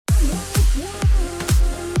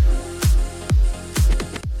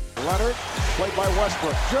Westbrook, played by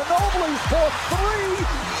Westbrook. Ginobili for three.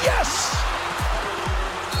 Yes!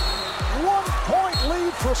 1 point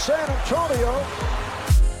lead for San Antonio.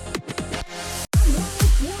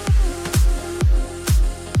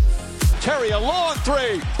 Terry, a long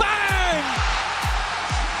three. Bang!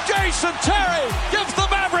 Jason Terry gives the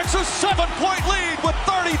Mavericks a 7-point lead with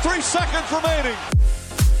 33 seconds remaining.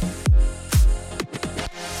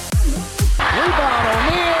 Rebound,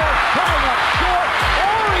 O'Neal, coming up short.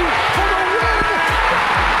 Horry for the win.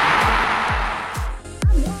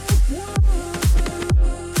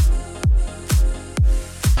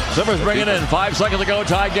 Simmers bringing in 5 seconds to go.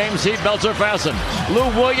 Tie game. Seatbelts are fastened. Lou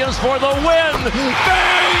Williams for the win. Bingo!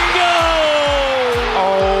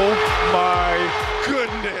 Oh my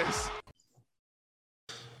goodness.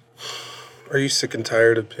 Are you sick and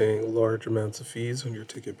tired of paying large amounts of fees on your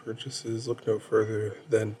ticket purchases? Look no further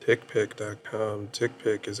than TickPick.com.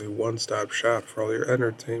 TickPick is a one-stop shop for all your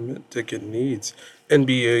entertainment ticket needs.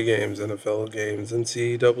 NBA games, NFL games,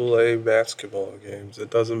 NCAA basketball games. It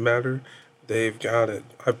doesn't matter. They've got it.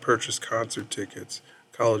 I've purchased concert tickets,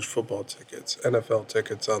 college football tickets, NFL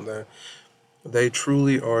tickets on there. They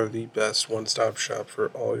truly are the best one-stop shop for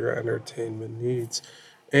all your entertainment needs.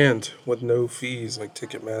 And with no fees like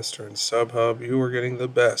Ticketmaster and StubHub, you are getting the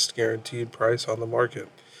best guaranteed price on the market.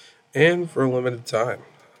 And for a limited time,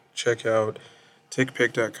 check out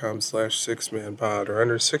tickpick.com/sixmanpod or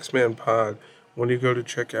enter sixmanpod when you go to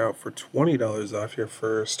checkout for $20 off your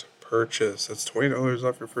first purchase. That's $20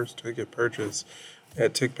 off your first ticket purchase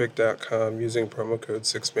at tickpick.com using promo code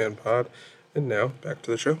sixmanpod. And now back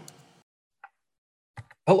to the show.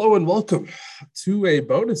 Hello and welcome to a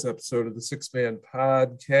bonus episode of the Six Man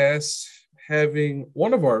Podcast, having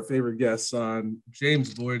one of our favorite guests on,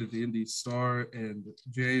 James Boyd of the Indy Star. And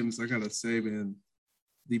James, I gotta say, man,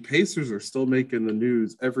 the Pacers are still making the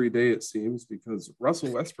news every day, it seems, because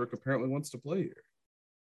Russell Westbrook apparently wants to play here.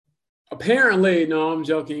 Apparently, no, I'm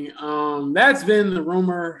joking. That's been the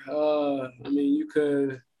rumor. I mean, you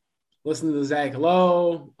could listen to Zach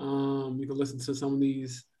Lowe. You could listen to some of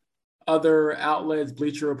these other outlets,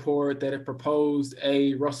 Bleacher Report, that have proposed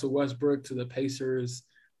a Russell Westbrook to the Pacers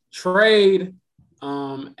trade.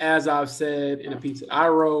 As I've said in a piece that I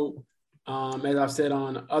wrote, as I've said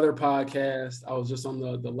on other podcasts, I was just on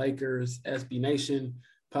the Lakers SB Nation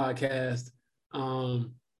podcast.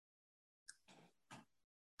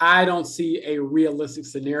 I don't see a realistic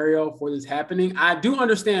scenario for this happening. I do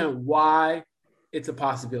understand why it's a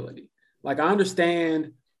possibility. Like, I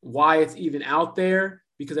understand why it's even out there,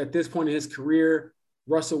 because at this point in his career,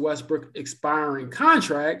 Russell Westbrook expiring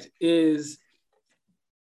contract is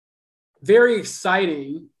very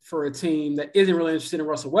exciting for a team that isn't really interested in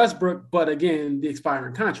Russell Westbrook, but again, the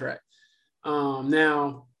expiring contract.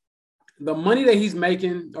 Now, the money that he's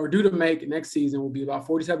making or due to make next season will be about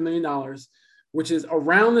 $47 million, which is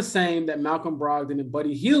around the same that Malcolm Brogdon and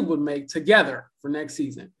Buddy Hield would make together for next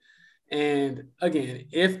season. And again,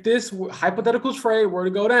 if this hypothetical trade were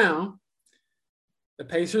to go down, the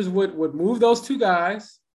Pacers would move those two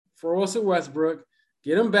guys for Russell Westbrook,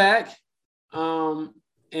 get him back,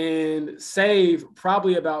 and save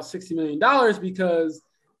probably about $60 million because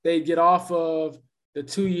they get off of the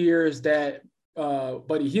 2 years that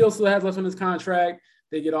Buddy Hield still has left on his contract.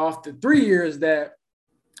 They get off the 3 years that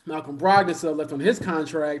Malcolm Brogdon still left on his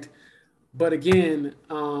contract. But again,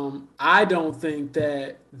 I don't think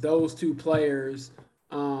that those two players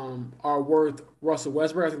are worth Russell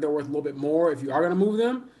Westbrook. I think they're worth a little bit more if you are going to move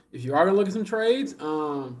them, if you are going to look at some trades.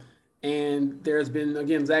 And there's been,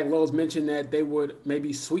 again, Zach Lowe's mentioned that they would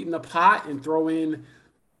maybe sweeten the pot and throw in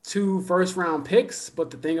 2 first-round picks. But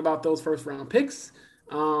the thing about those first-round picks,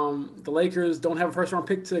 the Lakers don't have a first-round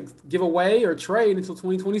pick to give away or trade until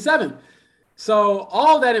 2027. So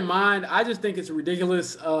all that in mind, I just think it's a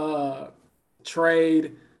ridiculous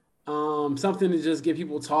trade. Something to just get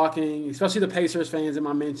people talking, especially the Pacers fans in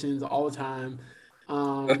my mentions all the time.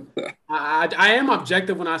 I am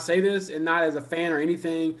objective when I say this and not as a fan or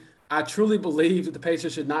anything. I truly believe that the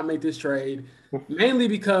Pacers should not make this trade, mainly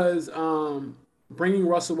because bringing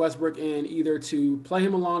Russell Westbrook in either to play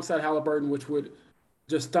him alongside Halliburton, which would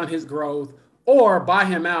just stunt his growth, or buy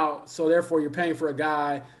him out. So therefore you're paying for a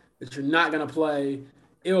guy that you're not going to play.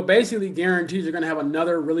 It will basically guarantee you're going to have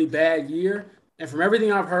another really bad year. And from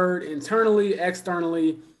everything I've heard internally,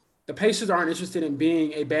 externally, the Pacers aren't interested in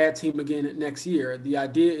being a bad team again next year. The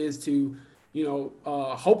idea is to,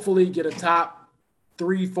 hopefully get a top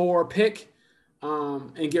 3-4 pick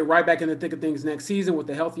and get right back in the thick of things next season with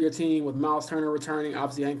a healthier team, with Miles Turner returning,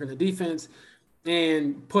 obviously anchoring the defense,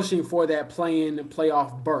 and pushing for that play-in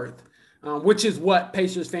playoff berth, which is what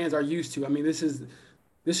Pacers fans are used to. I mean, this is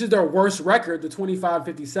This is their worst record, the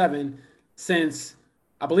 25-57, since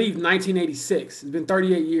I believe 1986. It's been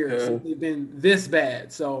 38 years since they've been this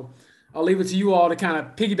bad. So I'll leave it to you all to kind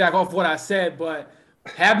of piggyback off what I said, but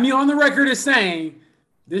have me on the record as saying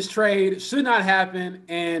this trade should not happen,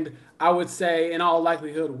 and I would say in all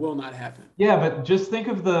likelihood will not happen. Yeah, but just think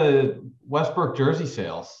of the Westbrook jersey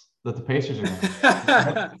sales that the Pacers are going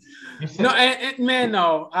to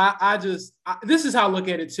this is how I look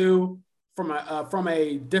at it too, from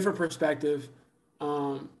a different perspective.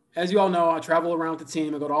 As you all know, I travel around with the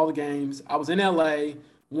team. I go to all the games. I was in LA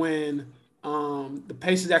when the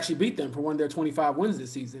Pacers actually beat them for one of their 25 wins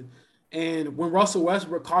this season. And when Russell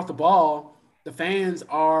Westbrook caught the ball, the fans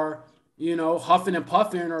are, huffing and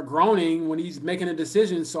puffing or groaning when he's making a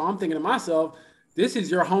decision. So I'm thinking to myself, this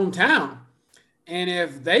is your hometown. And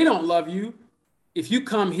if they don't love you, if you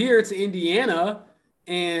come here to Indiana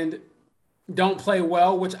and don't play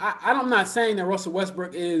well, which I'm not saying that Russell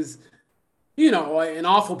Westbrook is, an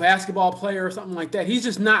awful basketball player or something like that. He's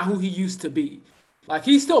just not who he used to be. Like,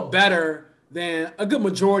 he's still better than a good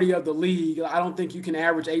majority of the league. I don't think you can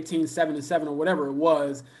average 18, 7, and 7 or whatever it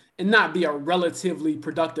was and not be a relatively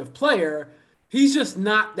productive player. He's just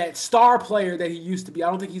not that star player that he used to be. I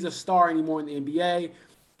don't think he's a star anymore in the NBA.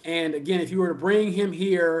 And again, if you were to bring him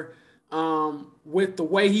here with the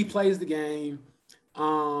way he plays the game,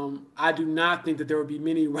 I do not think that there would be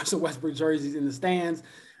many Russell Westbrook jerseys in the stands.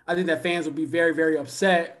 I think that fans would be very, very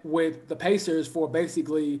upset with the Pacers for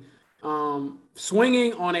basically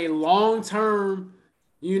swinging on a long-term,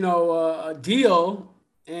 deal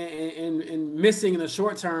and missing in the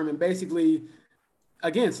short term, and basically,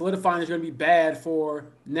 again, solidifying it's going to be bad for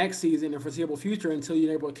next season and foreseeable future until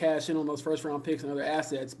you're able to cash in on those first-round picks and other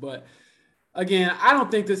assets. But again, I don't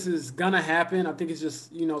think this is going to happen. I think it's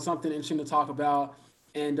just, something interesting to talk about.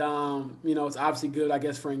 And, it's obviously good, I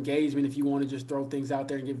guess, for engagement if you want to just throw things out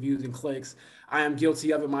there and get views and clicks. I am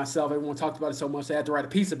guilty of it myself. Everyone talked about it so much I had to write a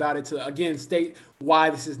piece about it to, again, state why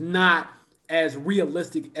this is not as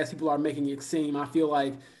realistic as people are making it seem. I feel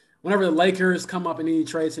like whenever the Lakers come up in any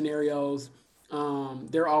trade scenarios,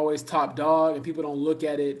 they're always top dog, and people don't look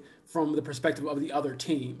at it from the perspective of the other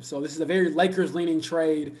team. So this is a very Lakers-leaning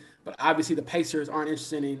trade, but obviously the Pacers aren't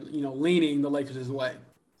interested in, leaning the Lakers' way.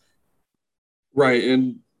 Right,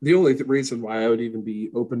 and the only reason why I would even be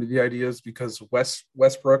open to the idea is because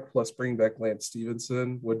Westbrook plus bringing back Lance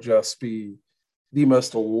Stevenson would just be the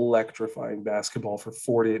most electrifying basketball for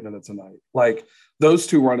 48 minutes a night. Like, those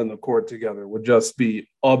two running the court together would just be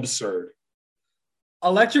absurd.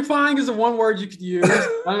 Electrifying is the one word you could use.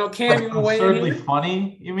 I don't know, Cam, you want to weigh in? Absurdly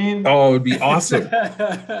funny, you mean? Oh, it would be awesome.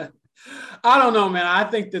 I don't know, man. I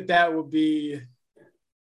think that would be –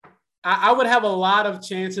 I would have a lot of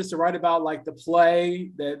chances to write about, like, the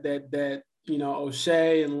play that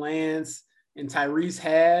O'Shea and Lance and Tyrese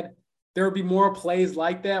had. There would be more plays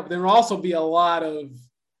like that, but there would also be a lot of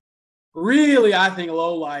really, I think,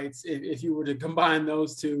 lowlights if you were to combine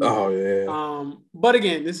those two. Oh, yeah. But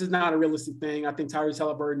again, this is not a realistic thing. I think Tyrese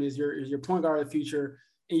Halliburton is your point guard of the future,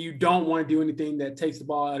 and you don't want to do anything that takes the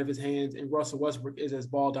ball out of his hands, and Russell Westbrook is as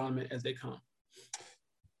ball dominant as they come.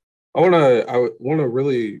 I want to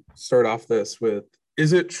really start off this with,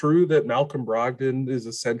 is it true that Malcolm Brogdon is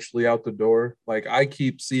essentially out the door? Like, I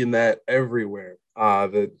keep seeing that everywhere,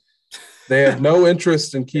 that they have no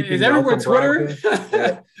interest in keeping is everywhere Malcolm Twitter?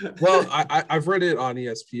 Yeah. Well, I've read it on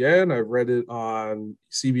ESPN. I've read it on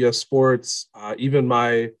CBS Sports. Even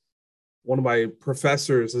one of my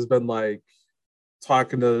professors has been like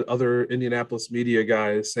talking to other Indianapolis media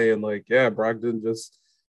guys saying like, yeah, Brogdon just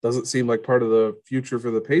doesn't seem like part of the future for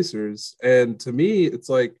the Pacers. And to me, it's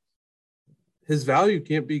like his value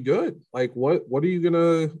can't be good. Like, what are you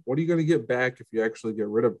gonna get back if you actually get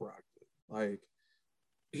rid of Brogdon? Like,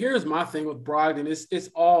 here's my thing with Brogdon. It's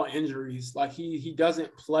all injuries. Like, he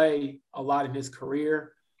doesn't play a lot in his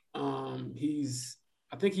career. I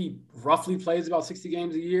think he roughly plays about 60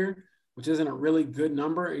 games a year, which isn't a really good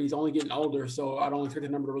number. And he's only getting older, so I don't expect the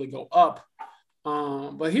number to really go up.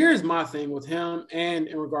 But here's my thing with him and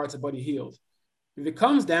in regard to Buddy Hield. If it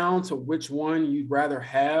comes down to which one you'd rather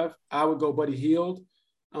have, I would go Buddy Hield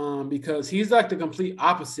because he's like the complete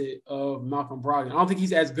opposite of Malcolm Brogdon. I don't think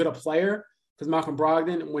he's as good a player because Malcolm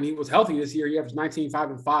Brogdon, when he was healthy this year, he averaged 19, 5,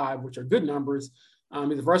 and 5, which are good numbers.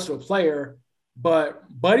 He's a versatile player, but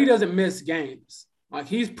Buddy doesn't miss games. Like,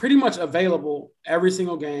 he's pretty much available every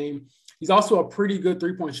single game. He's also a pretty good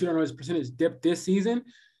three-point shooter. I know his percentage dipped this season,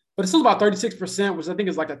 but it's still about 36%, which I think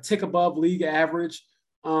is like a tick above league average.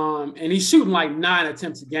 And he's shooting like 9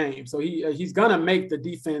 attempts a game. So he's going to make the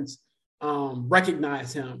defense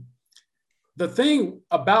recognize him. The thing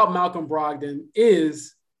about Malcolm Brogdon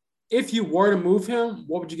is if you were to move him,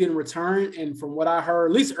 what would you get in return? And from what I heard,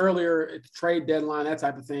 at least earlier at the trade deadline, that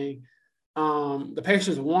type of thing, the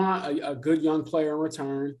Pacers want a good young player in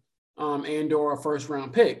return and or a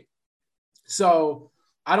first-round pick. So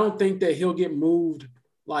I don't think that he'll get moved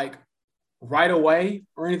like right away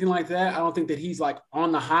or anything like that. I don't think that he's like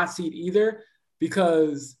on the hot seat either,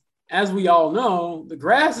 because as we all know, the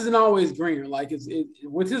grass isn't always greener. Like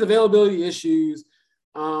with his availability issues,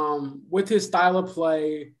 with his style of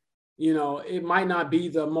play, you know, it might not be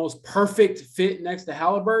the most perfect fit next to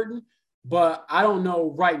Halliburton, but I don't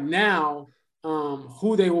know right now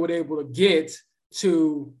who they were able to get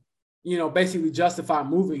to, you know, basically justify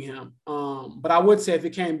moving him. But I would say if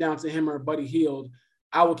it came down to him or Buddy Hield,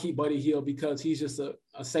 I would keep Buddy Hield because he's just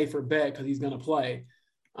a safer bet because he's going to play.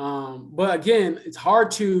 But again, it's hard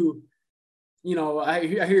to, you know, I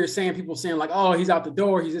hear people saying like, oh, he's out the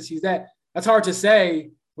door, he's this, he's that. That's hard to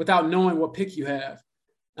say without knowing what pick you have.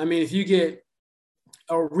 I mean, if you get,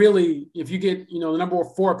 you know, the number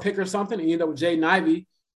 4 pick or something and you end up with Jaden Ivey,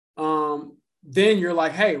 then you're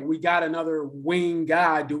like, hey, we got another wing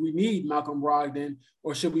guy. Do we need Malcolm Brogdon,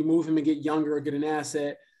 or should we move him and get younger or get an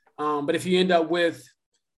asset? But if you end up with,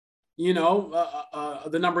 you know,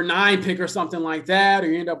 the number 9 pick or something like that,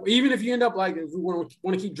 or even if you end up like, if we want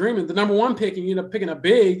to keep dreaming, the number 1 pick and you end up picking a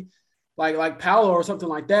big like Paolo or something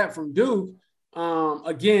like that from Duke,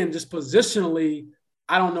 again, just positionally,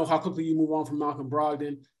 I don't know how quickly you move on from Malcolm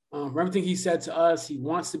Brogdon. From everything he said to us, he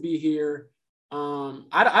wants to be here.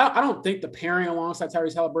 I don't think the pairing alongside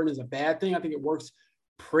Tyrese Halliburton is a bad thing. I think it works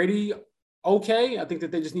pretty okay. I think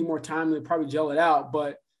that they just need more time to probably gel it out.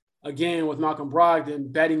 But again, with Malcolm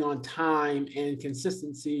Brogdon, betting on time and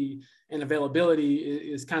consistency and availability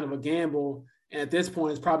is kind of a gamble. And at this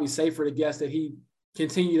point, it's probably safer to guess that he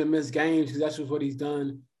continue to miss games because that's just what he's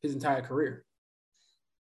done his entire career.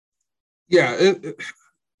 Yeah,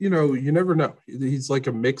 you know, you never know. He's like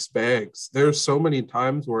a mixed bag. There's so many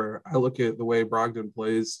times where I look at the way Brogdon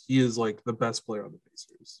plays, he is like the best player on the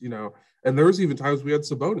Pacers, you know. And there was even times we had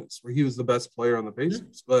Sabonis where he was the best player on the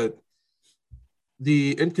Pacers. But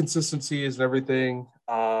the inconsistencies and everything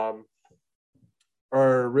are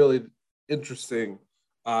really interesting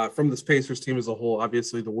from this Pacers team as a whole.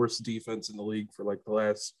 Obviously, the worst defense in the league for like the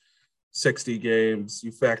last 60 games.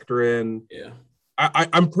 You factor in –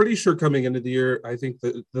 I'm pretty sure coming into the year, I think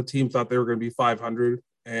that the team thought they were going to be 500,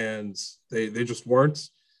 and they just weren't.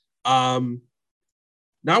 Now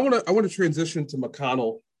I want to transition to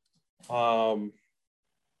McConnell.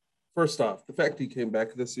 First off, the fact he came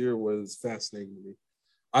back this year was fascinating to me.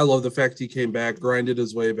 I love the fact he came back, grinded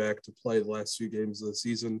his way back to play the last few games of the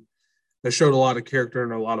season. That showed a lot of character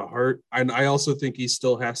and a lot of heart. And I also think he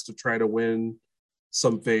still has to try to win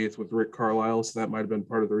some faith with Rick Carlisle, so that might have been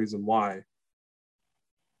part of the reason why.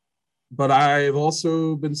 But I've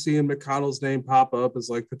also been seeing McConnell's name pop up as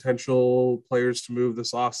like potential players to move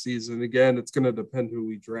this offseason. Again, it's going to depend who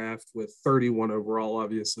we draft, with 31 overall,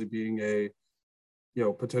 obviously being a, you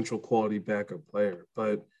know, potential quality backup player.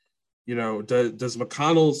 But, you know, does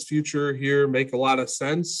McConnell's future here make a lot of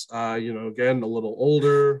sense? You know, again, a little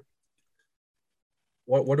older.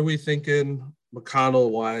 What are we thinking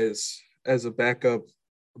McConnell-wise as a backup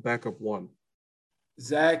one?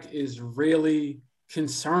 Zach is really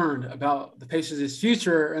concerned about the Pacers'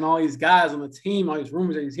 future and all these guys on the team, all these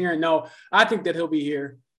rumors that he's hearing. No, I think that he'll be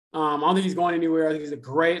here. I don't think he's going anywhere. I think he's a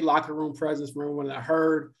great locker room presence from everyone that I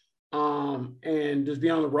heard. And just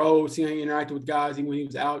being on the road, seeing how he interacted with guys even when he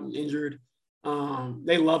was out and injured.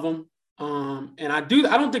 They love him. And I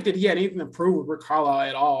don't think that he had anything to prove with Rick Carlisle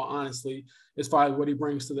at all, honestly, as far as what he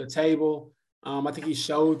brings to the table. I think he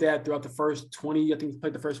showed that throughout the first 20, I think he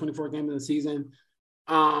played the first 24 games of the season.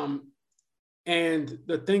 And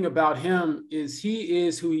the thing about him is he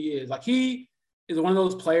is who he is. Like, he is one of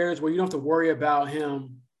those players where you don't have to worry about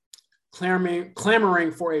him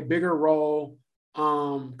clamoring for a bigger role,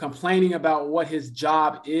 complaining about what his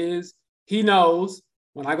job is. He knows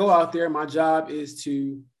when I go out there, my job is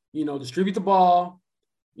to, you know, distribute the ball,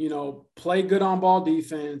 you know, play good on ball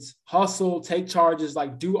defense, hustle, take charges,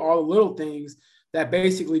 like do all the little things that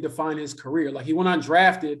basically define his career. Like, he went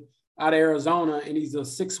undrafted out of Arizona, and he's a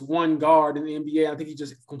 6'1" guard in the NBA. I think he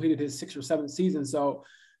just completed his 6th or 7th season. So,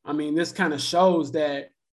 I mean, this kind of shows that,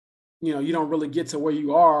 you know, you don't really get to where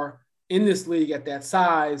you are in this league at that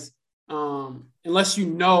size unless you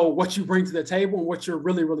know what you bring to the table and what you're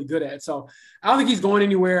really, really good at. So I don't think he's going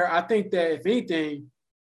anywhere. I think that, if anything,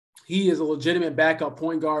 he is a legitimate backup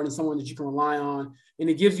point guard and someone that you can rely on. And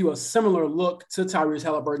it gives you a similar look to Tyrese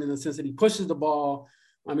Halliburton in the sense that he pushes the ball.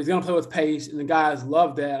 He's going to play with pace, and the guys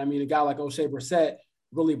love that. I mean, a guy like O'Shea Brissett,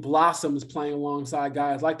 really blossoms playing alongside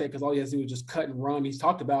guys like that, because all he has to do is just cut and run. He's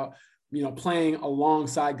talked about, playing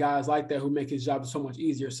alongside guys like that who make his job so much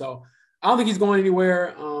easier. So I don't think he's going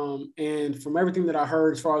anywhere. And from everything that I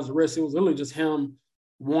heard as far as the risk, it was literally just him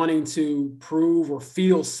wanting to prove or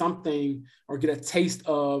feel something or get a taste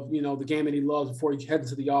of, the game that he loves before he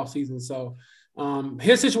heads into the offseason. So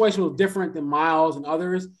his situation was different than Miles and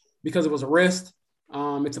others because it was a wrist.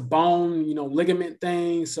 It's a bone, ligament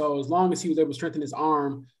thing. So as long as he was able to strengthen his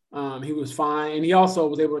arm, he was fine. And he also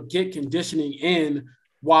was able to get conditioning in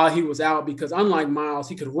while he was out, because unlike Miles,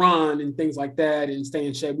 he could run and things like that and stay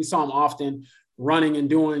in shape. We saw him often running and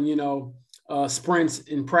doing, sprints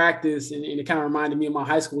in practice. And it kind of reminded me of my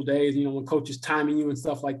high school days, when coaches timing you and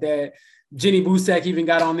stuff like that. Jenny Busek even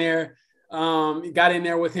got on there, got in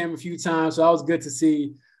there with him a few times. So that was good to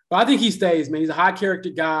see. But I think he stays, man. He's a high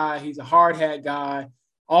character guy. He's a hard hat guy,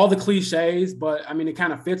 all the cliches, but I mean, it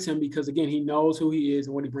kind of fits him because, again, he knows who he is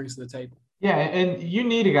and what he brings to the table. Yeah, and you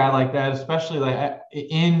need a guy like that, especially like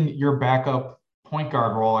in your backup point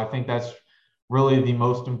guard role. I think that's really the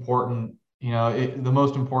most important, the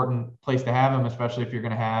most important place to have him, especially if you're going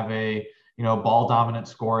to have a, ball dominant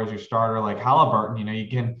scorer as your starter like Halliburton. You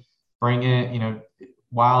can bring in,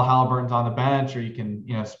 while Halliburton's on the bench, or you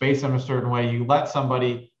can, space him a certain way. You let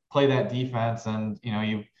somebody play that defense, and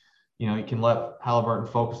you can let Halliburton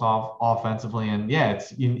focus off offensively. And yeah,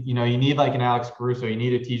 it's, you need like an Alex Caruso, you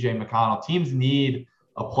need a TJ McConnell. Teams need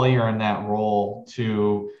a player in that role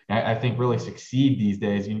to, I think, really succeed these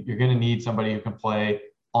days. You're going to need somebody who can play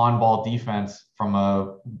on-ball defense from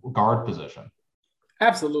a guard position.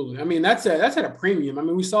 Absolutely. I mean, that's at a premium. I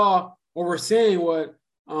mean, we saw what we're seeing, what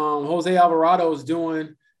Jose Alvarado is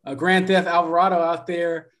doing, Grand Theft Alvarado out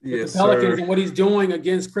there with the Pelicans, and what he's doing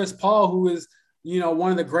against Chris Paul, who is, one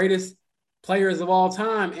of the greatest players of all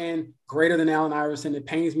time and greater than Allen Iverson. It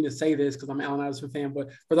pains me to say this because I'm an Allen Iverson fan, but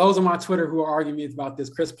for those on my Twitter who are arguing me about this,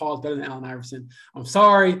 Chris Paul is better than Allen Iverson. I'm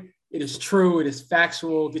sorry. It is true. It is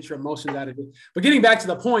factual. Get your emotions out of it. But getting back to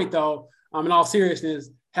the point, though, in all seriousness,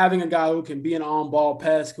 having a guy who can be an on-ball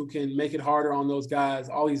pest, who can make it harder on those guys,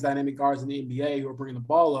 all these dynamic guards in the NBA who are bringing the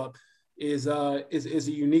ball up, is a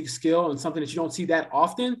unique skill and something that you don't see that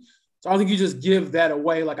often. So I don't think you just give that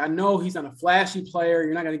away. Like, I know he's not a flashy player.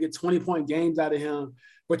 You're not going to get 20-point games out of him,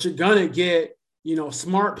 but you're going to get,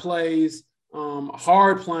 smart plays,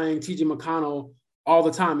 hard playing TJ McConnell all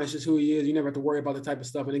the time. That's just who he is. You never have to worry about the type of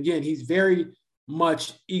stuff. And again, he's very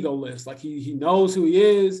much egoless. Like, he knows who he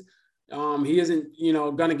is. He isn't,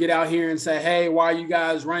 going to get out here and say, hey, why are you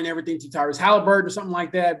guys running everything to Tyrese Halliburton or something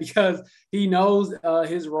like that, because he knows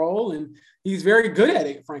his role and he's very good at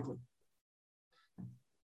it, frankly.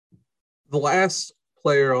 The last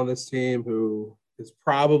player on this team who is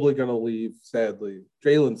probably going to leave, sadly,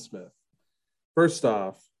 Jalen Smith. First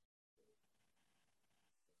off,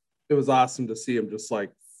 it was awesome to see him just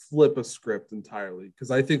like flip a script entirely, because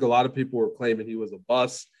I think a lot of people were claiming he was a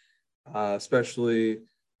bust, especially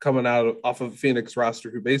coming out off of a Phoenix roster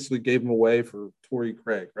who basically gave him away for Torrey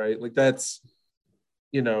Craig, right? Like, that's,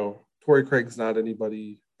 Torrey Craig's not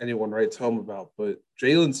anyone writes home about, but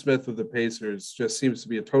Jalen Smith with the Pacers just seems to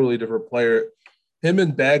be a totally different player. Him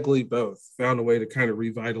and Bagley both found a way to kind of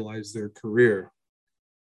revitalize their career.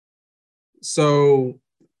 So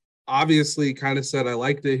obviously kind of said, I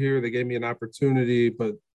liked it here. They gave me an opportunity,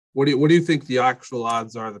 but what do you think the actual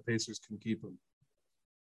odds are the Pacers can keep him?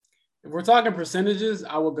 If we're talking percentages,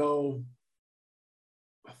 I will go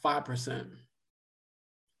 5%.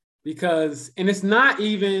 And it's not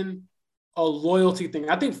even a loyalty thing.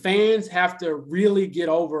 I think fans have to really get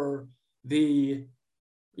over the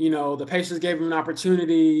Pacers gave him an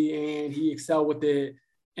opportunity and he excelled with it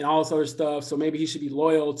and all this other stuff, so maybe he should be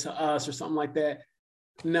loyal to us or something like that.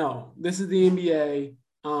 No, this is the NBA.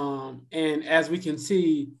 And as we can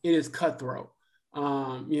see, it is cutthroat.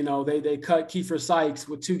 They cut Kiefer Sykes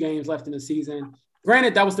with 2 games left in the season.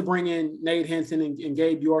 Granted, that was to bring in Nate Henson and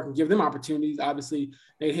Gabe York and give them opportunities. Obviously,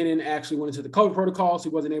 Nate Henson actually went into the COVID protocols. He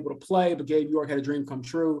wasn't able to play, but Gabe York had a dream come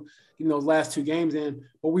true in those last 2 games in.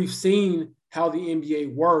 But we've seen how the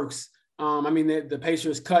NBA works. The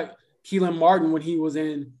Pacers cut Keelan Martin when he was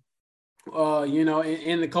in the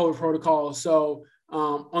COVID protocol. So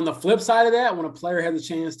on the flip side of that, when a player has a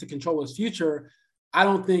chance to control his future, I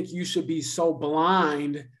don't think you should be so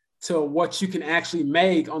blind to what you can actually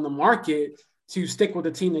make on the market to stick with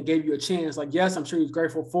the team that gave you a chance. Like, yes, I'm sure he's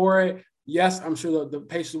grateful for it. Yes, I'm sure the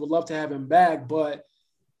Pacers would love to have him back. But,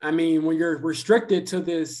 when you're restricted to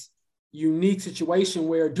this unique situation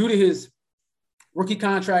where, due to his rookie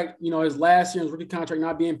contract, his last year's rookie contract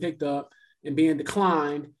not being picked up and being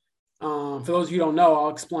declined, for those of you who don't know, I'll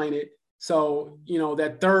explain it. So,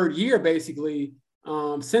 that third year, basically,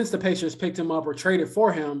 since the Pacers picked him up or traded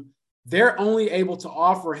for him, they're only able to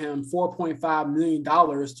offer him $4.5 million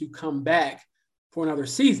to come back for another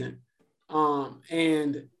season.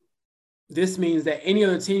 And this means that any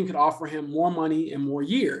other team could offer him more money and more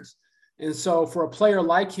years. And so for a player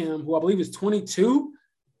like him, who I believe is 22,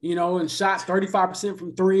 and shot 35%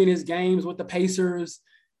 from three in his games with the Pacers,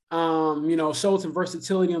 showed some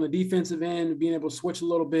versatility on the defensive end, being able to switch a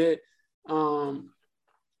little bit.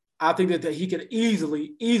 I think that he could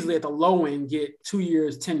easily at the low end get 2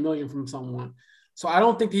 years, $10 million from someone. So I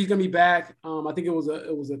don't think he's going to be back. I think it was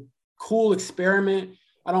a cool experiment.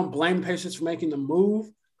 I don't blame the Pacers for making the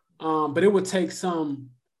move, but it would take some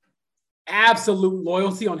absolute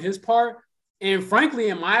loyalty on his part. And frankly,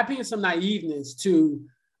 in my opinion, some naiveness to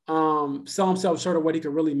sell himself short of what he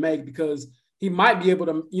could really make, because he might be able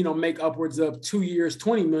to, make upwards of 2 years,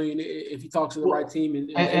 $20 million if he talks to the right team.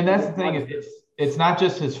 And that's the thing. It's not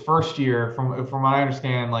just his first year. From what I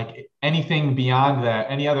understand, like anything beyond that,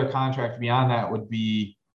 any other contract beyond that would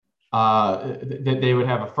be that they would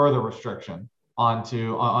have a further restriction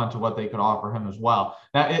onto what they could offer him as well.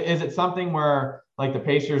 Now, is it something where like the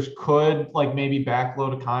Pacers could like maybe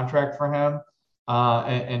backload a contract for him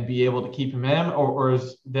and be able to keep him in, or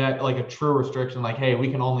is that like a true restriction? Like, hey, we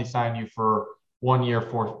can only sign you for 1 year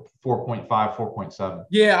for 4.5, 4.7.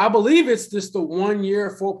 Yeah, I believe it's just the 1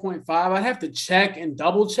 year, 4.5. I'd have to check and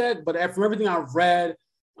double check, but from everything I've read,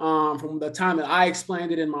 from the time that I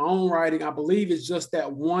explained it in my own writing, I believe it's just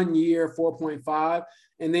that 1 year, 4.5.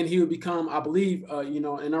 And then he would become, I believe, an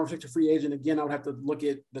unrestricted free agent. Again, I would have to look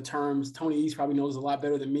at the terms. Tony East probably knows a lot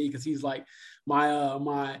better than me because he's like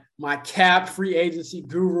my capped free agency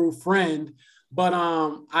guru friend. But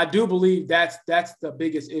I do believe that's the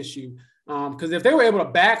biggest issue. Because if they were able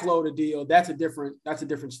to backload a deal, that's a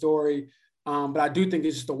different story. But I do think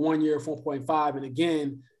it's just a 1 year, 4.5. And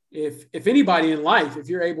again, if anybody in life, if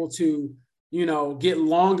you're able to, get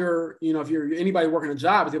longer, if you're anybody working a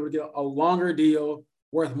job is able to get a longer deal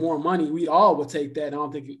worth more money, we all would take that. I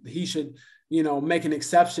don't think he should, make an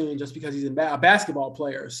exception just because he's a basketball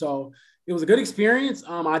player. So it was a good experience.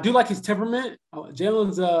 I do like his temperament.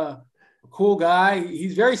 Jalen's a cool guy.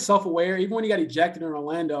 He's very self-aware. Even when he got ejected in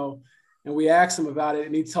Orlando and we asked him about it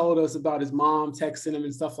and he told us about his mom texting him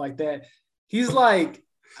and stuff like that, he's like,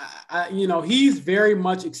 he's very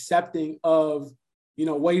much accepting of,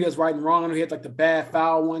 what he does right and wrong. I know he had like the bad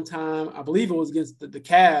foul one time. I believe it was against the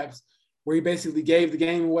Cavs, where he basically gave the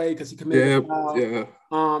game away because he committed a foul. Yeah.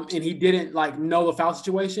 And he didn't know the foul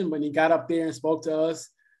situation, but he got up there and spoke to us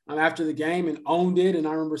after the game and owned it. And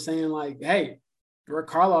I remember saying hey, Rick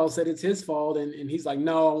Carlisle said it's his fault. And he's like,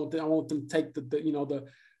 no, I want them to take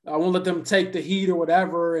I won't let them take the heat or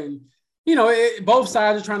whatever. And, both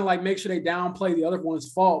sides are trying to make sure they downplay the other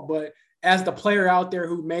one's fault. But as the player out there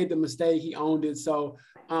who made the mistake, he owned it. So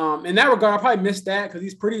in that regard, I probably missed that because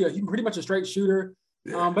he's pretty much a straight shooter.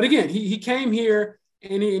 But again, he came here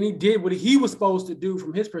and he did what he was supposed to do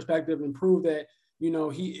from his perspective and prove that,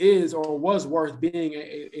 he is or was worth being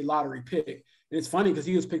a lottery pick. And it's funny because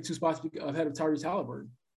he was picked 2 spots ahead of Tyrese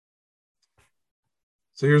Halliburton.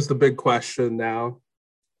 So here's the big question now.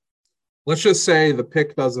 Let's just say the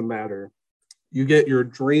pick doesn't matter. You get your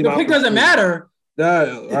dream. The pick doesn't matter.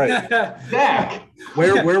 All right. Zach.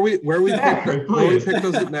 Where we pick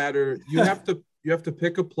doesn't matter. You have to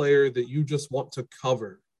pick a player that you just want to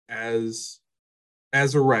cover as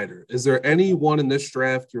a writer. Is there anyone in this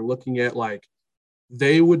draft you're looking at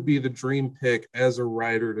they would be the dream pick as a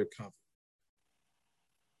writer to cover?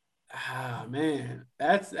 Ah, man,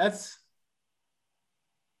 that's.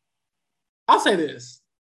 I'll say this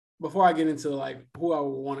before I get into who I would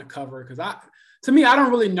want to cover, because to me I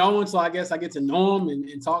don't really know until I guess I get to know him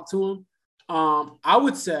and talk to him. I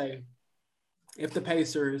would say if the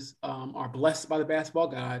Pacers are blessed by the basketball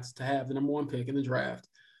gods to have the number 1 pick in the draft,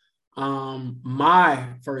 my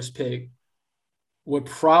first pick would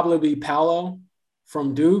probably be Paolo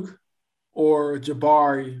from Duke or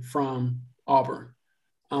Jabari from Auburn.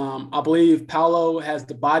 I believe Paolo has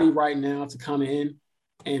the body right now to come in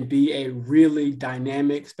and be a really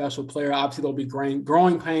dynamic, special player. Obviously, there'll be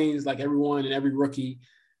growing pains like everyone and every rookie,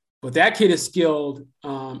 but that kid is skilled.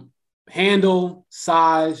 Handle,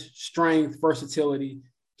 size, strength, versatility.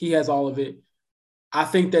 He has all of it. I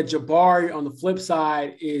think that Jabari on the flip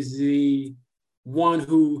side is the one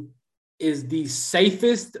who is the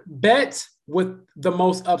safest bet with the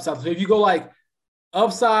most upside. So if you go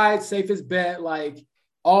upside, safest bet,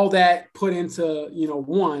 all that put into,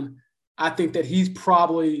 one, I think that he's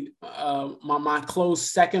probably my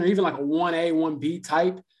close second or even a 1A, 1B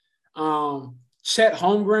type. Chet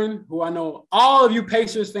Holmgren, who I know all of you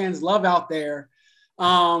Pacers fans love out there.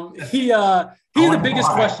 He He's the biggest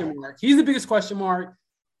question mark. He's the biggest question mark.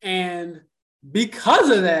 And because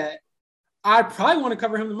of that, I probably want to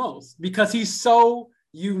cover him the most because he's so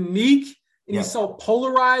unique and he's so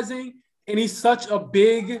polarizing and he's such a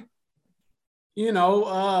big,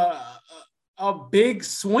 a big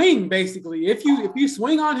swing, basically. If you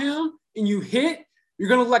swing on him and you hit, you're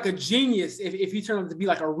gonna look like a genius if you turn out to be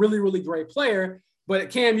like a really, really great player. But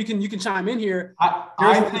Cam, you can chime in here.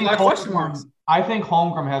 I think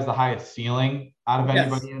Holmgren has the highest ceiling out of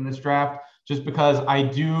anybody in this draft, just because I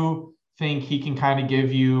do think he can kind of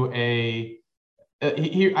give you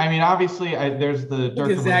obviously there's the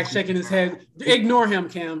Look at Zach shaking his head. Ignore him,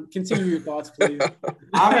 Cam. Continue your thoughts, please.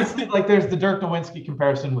 Obviously, there's the Dirk Nowitzki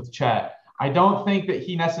comparison with Chet. I don't think that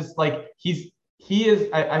he necessarily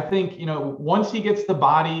I think once he gets the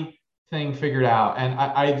body thing figured out, and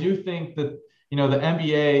I do think that the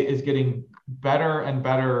NBA is getting better and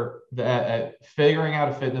better at figuring out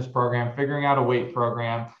a fitness program, figuring out a weight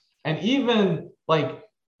program, and even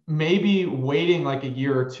maybe waiting a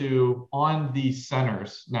year or two on these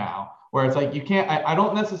centers now, where it's you can't. I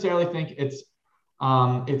don't necessarily think it's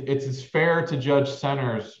as fair to judge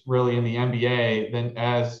centers really in the NBA than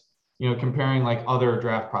as comparing other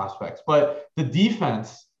draft prospects. But the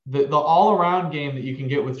defense, the all around game that you can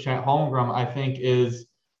get with Chet Holmgren, I think is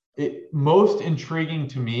most intriguing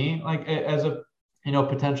to me. As a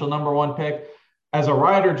potential number one pick. As a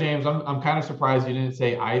writer, James, I'm kind of surprised you didn't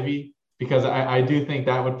say Ivy, because I do think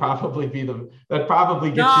that would probably be that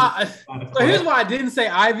probably gets you. So here's why I didn't say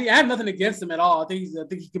Ivy. I have nothing against him at all. I think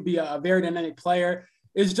he could be a very dynamic player.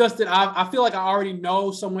 It's just that I feel like I already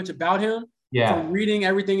know so much about him. Yeah. From reading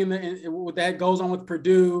everything in what that goes on with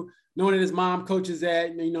Purdue, knowing that his mom coaches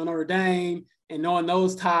at Notre Dame, and knowing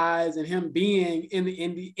those ties, and him being in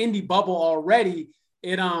the indie bubble already,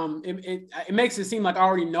 it makes it seem like I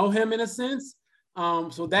already know him in a sense.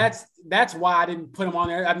 So that's why I didn't put him on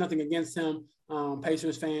there. I have nothing against him.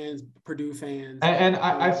 Pacers fans, Purdue fans, and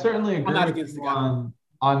I certainly agree with you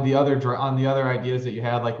on the other ideas that you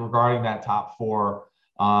had, regarding that top four.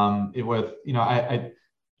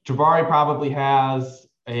 Jabari probably has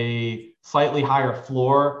a slightly higher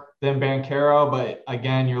floor than Banchero, but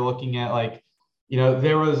again, you're looking at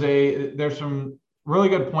there's some really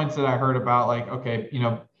good points that I heard about,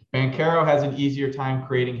 Banchero has an easier time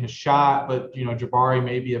creating his shot, but Jabari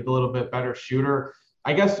may be a little bit better shooter.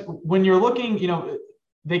 I guess when you're looking,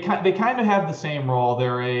 they kind of have the same role.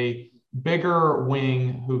 They're a bigger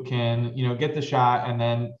wing who can get the shot, and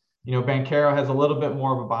then Banchero has a little bit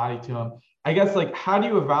more of a body to him. I guess how do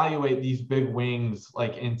you evaluate these big wings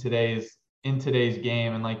in today's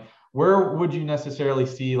game, and where would you necessarily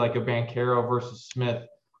see a Banchero versus Smith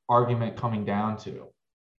argument coming down to?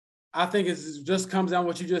 I think it just comes down to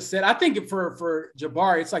what you just said. I think for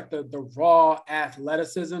Jabari, it's the raw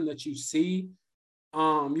athleticism that you see.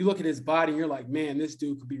 You look at his body and you're like, man, this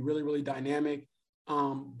dude could be really, really dynamic.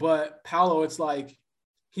 But Paolo, it's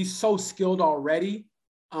he's so skilled already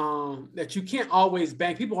that you can't always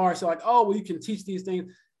bank. People are so oh, well, you can teach these things.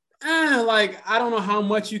 I don't know how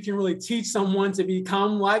much you can really teach someone to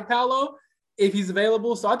become like Paolo if he's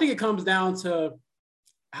available. So I think it comes down to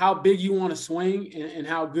how big you want to swing and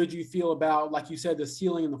how good you feel about, like you said, the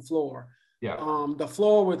ceiling and the floor. Yeah. The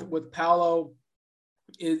floor with Paolo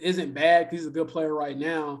isn't bad because he's a good player right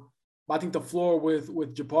now. But I think the floor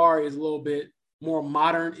with Jabari is a little bit more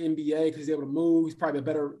modern NBA because he's able to move. He's probably a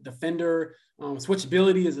better defender.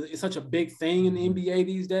 Switchability is such a big thing in the NBA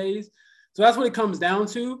these days. So that's what it comes down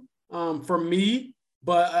to for me.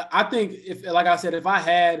 But I think like I said, if I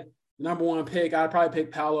had the number one pick, I'd probably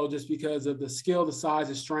pick Paolo just because of the skill, the size,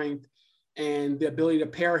 the strength, and the ability to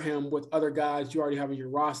pair him with other guys you already have on your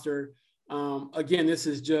roster. Again, this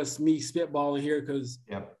is just me spitballing here because,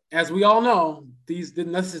 as we all know, this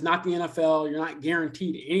is not the NFL. You're not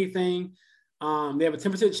guaranteed anything. They have a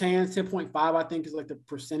 10% chance, 10.5, I think, is the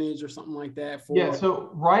percentage or something like that.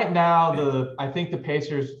 So right now, I think the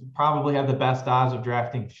Pacers probably have the best odds of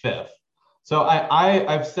drafting fifth. So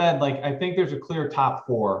I've said, I think there's a clear top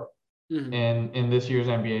four in this year's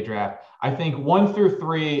NBA draft. I think 1 through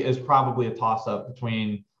 3 is probably a toss-up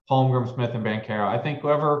between Holmgren, Smith, and Banchero. I think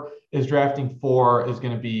whoever is drafting 4 is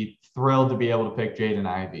going to be thrilled to be able to pick Jaden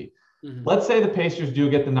Ivey. Let's say the Pacers do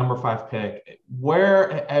get the number 5 pick.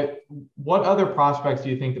 What other prospects do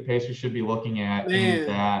you think the Pacers should be looking at in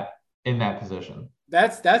that position?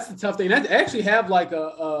 That's the tough thing. They actually have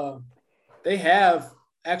they have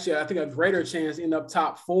actually, I think, a greater chance to end up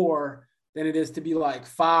top 4 than it is to be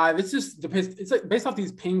 5. It's just it's based off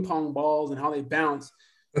these ping pong balls and how they bounce.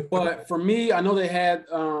 But for me, I know they had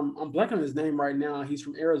I'm blanking on his name right now. He's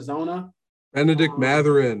from Arizona. Benedict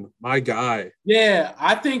Mathurin, my guy. Yeah,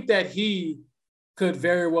 I think that he could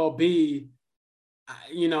very well be,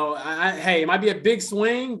 hey, it might be a big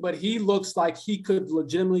swing, but he looks like he could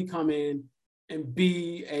legitimately come in and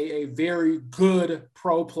be a very good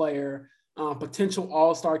pro player, potential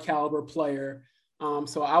all-star caliber player.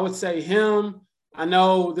 So I would say him. I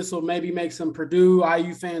know this will maybe make some Purdue,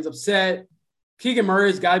 IU fans upset. Keegan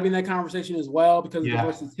Murray's got to be in that conversation as well because of the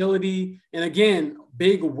versatility. And again,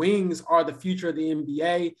 big wings are the future of the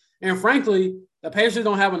NBA. And frankly, the Pacers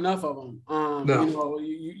don't have enough of them. No.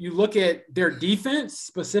 You look at their defense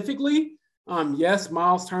specifically. Yes,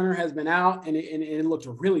 Miles Turner has been out, and it looked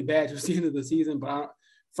really bad towards the end of the season. But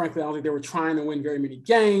frankly, I don't think they were trying to win very many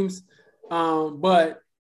games. But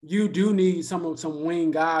you do need some wing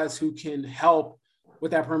guys who can help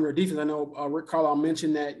with that perimeter defense. I know Rick Carlisle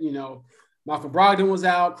mentioned that, Malcolm Brogdon was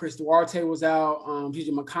out, Chris Duarte was out,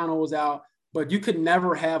 Gigi McConnell was out, but you could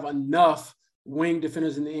never have enough wing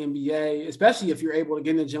defenders in the NBA, especially if you're able to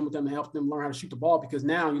get in the gym with them and help them learn how to shoot the ball. Because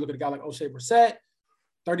now you look at a guy like O'Shea Brissett,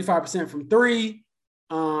 35% from three,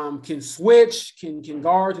 can switch, can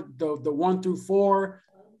guard the 1 through 4.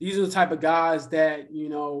 These are the type of guys that,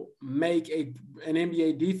 make an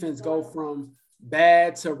NBA defense go from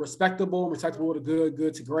bad to respectable to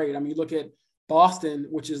good to great. I mean, you look at Boston,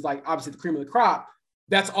 which is like obviously the cream of the crop.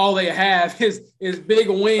 That's all they have is big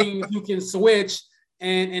wings who can switch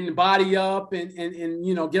and body up and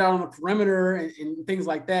get out on the perimeter and things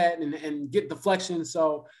like that and get deflection.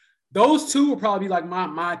 So those two will probably be like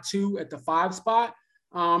my two at the 5 spot.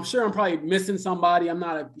 I'm sure I'm probably missing somebody. I'm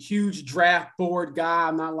not a huge draft board guy.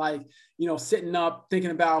 I'm not like, sitting up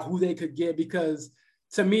thinking about who they could get, because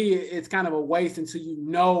to me, it's kind of a waste until you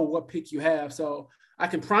know what pick you have. So I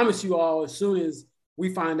can promise you all, as soon as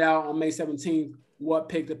we find out on May 17th what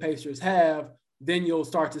pick the Pacers have, then you'll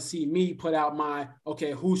start to see me put out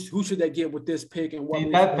who should they get with this pick and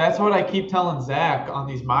what. That's what I keep telling Zach on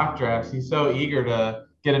these mock drafts. He's so eager to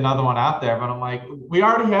get another one out there, but I'm like, we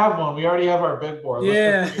already have one. We already have our big board.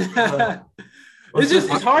 It's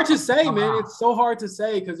hard to say, man. It's so hard to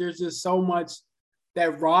say because there's just so much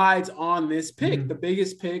that rides on this pick. Mm-hmm. The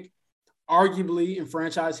biggest pick, arguably, in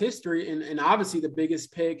franchise history, and obviously the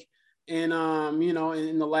biggest pick in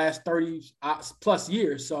in the last 30 plus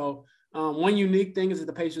years. So one unique thing is that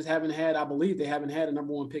the Pacers I believe they haven't had a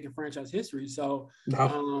number 1 pick in franchise history. So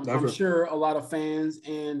I'm sure a lot of fans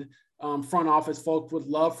and front office folks would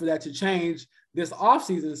love for that to change this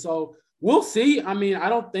offseason. So we'll see. I mean, I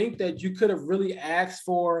don't think that you could have really asked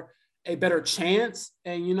for a better chance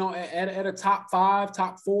and, at a top 5,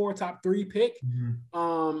 top 4, top 3 pick.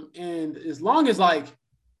 Mm-hmm. And as long as like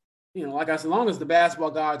I said, as long as the basketball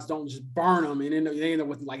gods don't just burn them and they end up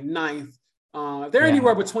with like 9th, if they're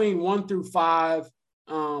anywhere between 1 through 5,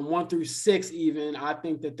 1 through 6, even, I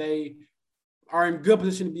think that they are in good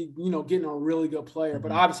position to be, getting a really good player. Mm-hmm.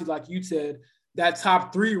 But obviously, like you said, that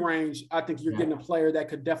top 3 range, I think you're getting a player that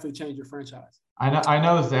could definitely change your franchise. I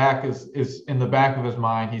know Zach is in the back of his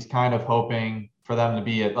mind. He's kind of hoping for them to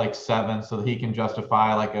be at like 7 so that he can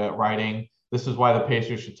justify like a writing. This is why the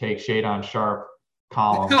Pacers should take Shadon Sharpe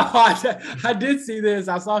column. I did see this.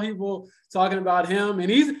 I saw people talking about him, and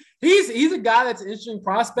he's a guy that's an interesting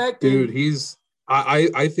prospect. Dude,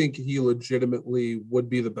 I think he legitimately would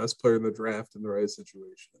be the best player in the draft in the right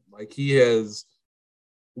situation. Like he has.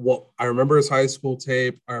 Well, I remember his high school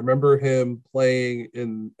tape. I remember him playing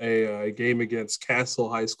in a game against Castle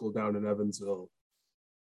High School down in Evansville.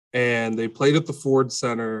 And they played at the Ford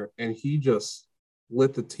Center, and he just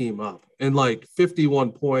lit the team up. And,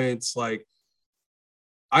 51 points. I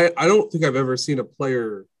don't think I've ever seen a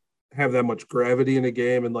player have that much gravity in a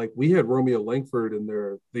game. And, we had Romeo Langford in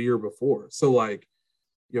there the year before. So,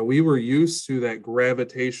 we were used to that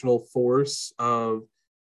gravitational force of,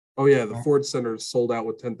 oh yeah, the Ford Center is sold out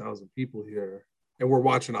with 10,000 people here, and we're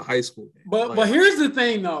watching a high school game. But here's the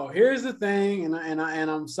thing, though. Here's the thing, and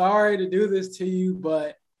I'm sorry to do this to you,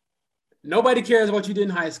 but nobody cares what you did in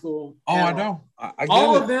high school. Oh, I know. I get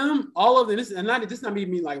all of them. This is not me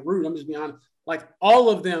being rude. I'm just being honest. All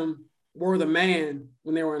of them were the man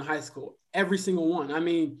when they were in high school. Every single one. I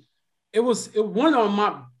mean, it was one of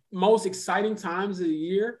my most exciting times of the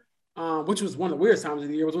year. Which was one of the weirdest times of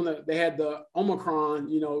the year, was when they had the Omicron,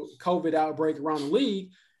 COVID outbreak around the league.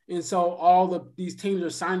 And so all these teams are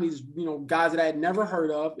signing these, guys that I had never heard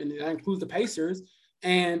of, and that includes the Pacers.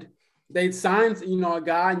 And they signed, a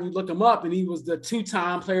guy, and you look him up, and he was the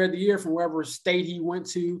 2-time player of the year from wherever state he went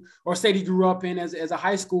to or state he grew up in as a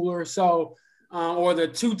high schooler. So, or the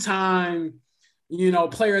 2-time,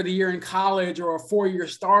 player of the year in college, or a 4-year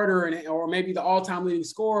starter, or maybe the all-time leading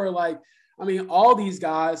scorer. All these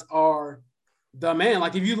guys are the man.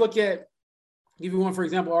 If you look at, give you one, for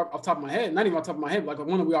example, off the top of my head, not even off the top of my head, but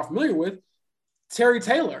one that we are familiar with, Terry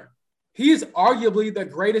Taylor. He is arguably the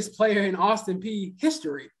greatest player in Austin Peay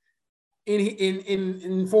history.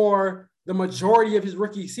 And for the majority of his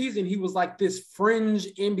rookie season, he was like this fringe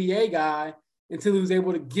NBA guy until he was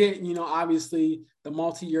able to get, obviously the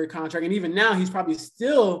multi-year contract. And even now, he's probably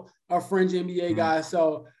still a fringe NBA guy.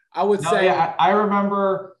 So I would say. Yeah, I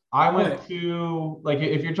remember I went to, like,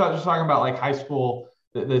 if you're just talking about like high school,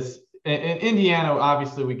 this in Indiana,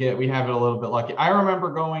 obviously we have it a little bit lucky. I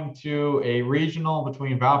remember going to a regional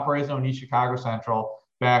between Valparaiso and East Chicago Central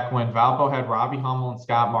back when Valpo had Robbie Hummel and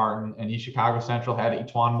Scott Martin, and East Chicago Central had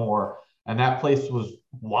Etuan Moore, and that place was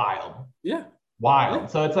wild. Yeah, wild.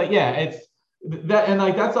 So it's like, it's that, and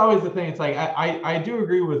like that's always the thing. It's like I do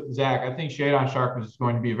agree with Zach. I think Shadon Sharpe is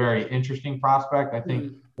going to be a very interesting prospect. I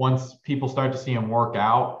think once people start to see him work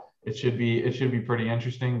out, it should be pretty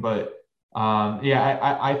interesting. But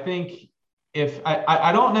I think if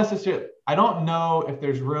I don't know if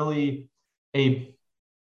there's really a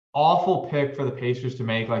awful pick for the Pacers to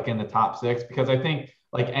make like in the top 6, because I think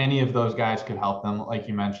like any of those guys could help them. Like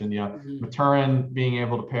you mentioned, Maturin being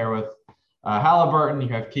able to pair with Halliburton, you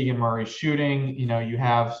have Keegan Murray shooting, you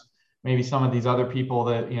have maybe some of these other people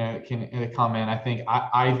that, can come in. I think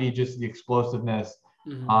Ivy, just the explosiveness.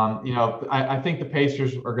 I think the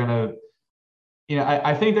Pacers are going to,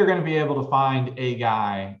 I think they're going to be able to find a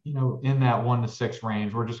guy, in that 1 to 6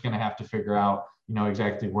 range. We're just going to have to figure out,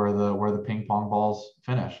 exactly where the ping pong balls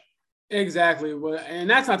finish. Exactly. Well, and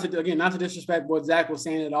that's not to disrespect what Zach was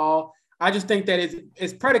saying at all. I just think that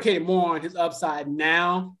it's predicated more on his upside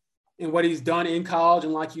now and what he's done in college.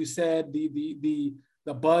 And like you said, the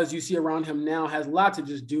buzz you see around him now has a lot to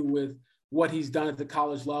just do with what he's done at the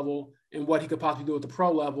college level and what he could possibly do at the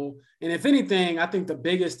pro level. And if anything, I think the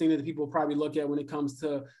biggest thing that people probably look at when it comes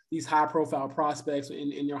to these high profile prospects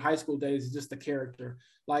in your high school days is just the character.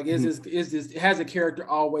 Like, has the character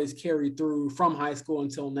always carried through from high school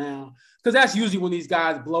until now? Because that's usually when these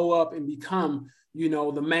guys blow up and become,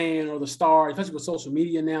 the man or the star, especially with social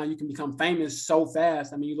media now. You can become famous so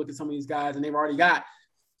fast. I mean, you look at some of these guys and they've already got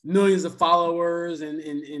millions of followers and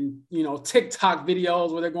TikTok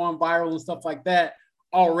videos where they're going viral and stuff like that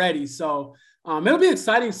already. So it'll be an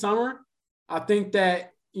exciting summer. I think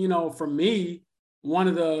that, for me, one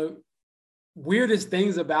of the weirdest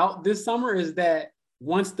things about this summer is that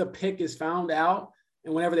once the pick is found out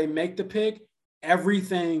and whenever they make the pick,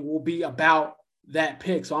 everything will be about that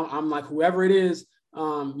pick. So I'm like, whoever it is,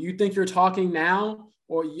 you think you're talking now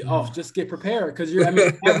or just get prepared. Because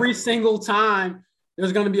every single time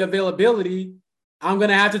there's going to be availability, I'm going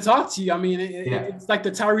to have to talk to you. I mean, it's like the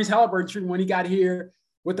Tyrese Halliburton treatment when he got here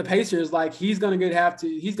with the Pacers. Like, he's going to have to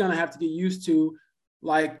get used to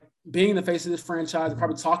like being the face of this franchise and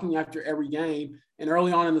probably talking after every game. And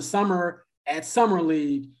early on in the summer, at Summer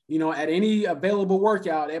League, at any available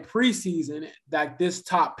workout, at preseason, that this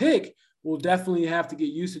top pick will definitely have to get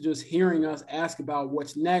used to just hearing us ask about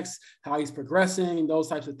what's next, how he's progressing, those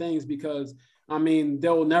types of things, because,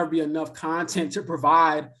 there will never be enough content to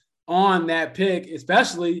provide on that pick,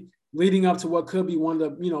 especially leading up to what could be one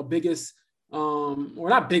of the, biggest, or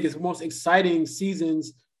not biggest, most exciting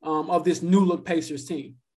seasons of this new look Pacers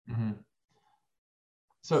team. Mm-hmm.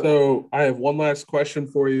 So I have one last question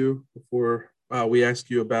for you before we ask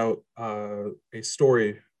you about a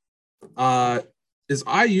story. Is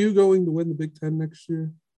IU going to win the Big Ten next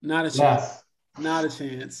year? Not a chance. Yes. Not a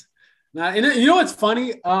chance. And what's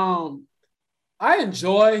funny? I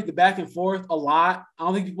enjoy the back and forth a lot. I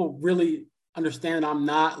don't think people really understand I'm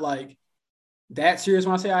not like that serious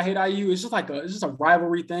when I say I hate IU. It's just a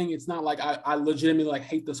rivalry thing. It's not like I legitimately like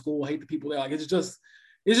hate the school, hate the people there. Like, it's just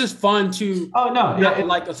fun to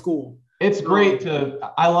like a school. It's great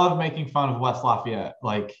I love making fun of West Lafayette.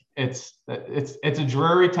 Like, it's a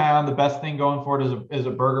dreary town. The best thing going for it is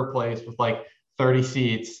a burger place with like 30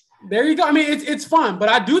 seats. There you go. I mean, it's fun, but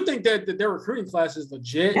I do think that their recruiting class is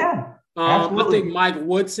legit. Yeah. I think Mike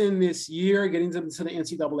Woodson this year getting them to the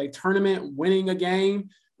NCAA tournament, winning a game.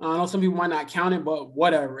 I know some people might not count it, but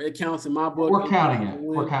whatever. It counts in my book. We're counting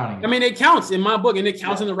it. I mean, it counts in my book, and it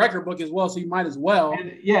counts in the record book as well, so you might as well.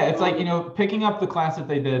 And it's like, picking up the class that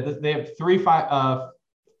they did. They have 3 5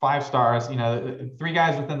 stars, 3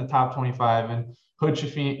 guys within the top 25, and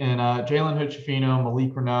Jalen Hood-Schifino,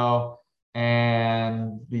 Malik Reneau,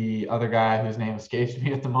 and the other guy whose name escapes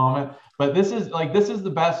me at the moment. But this is the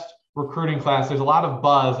best recruiting class. There's a lot of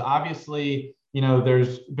buzz. Obviously,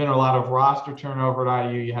 there's been a lot of roster turnover at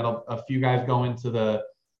IU. You had a few guys go into the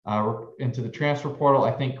transfer portal.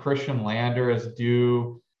 I think Christian Lander is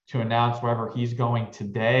due to announce wherever he's going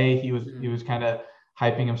today. He was kind of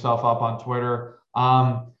hyping himself up on Twitter.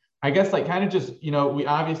 I guess we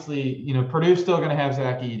obviously, Purdue's still going to have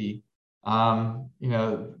Zach Edey.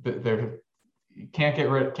 They're can't get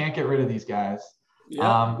rid of these guys.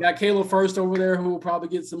 Yeah, got Caleb First over there who will probably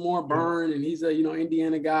get some more burn, and he's a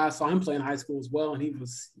Indiana guy. Saw him play in high school as well, and he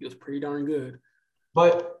was pretty darn good.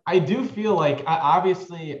 But I do feel like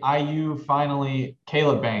obviously IU finally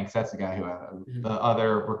Caleb Banks, that's the guy who the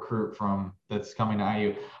other recruit that's coming to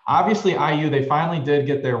IU. Obviously IU, they finally did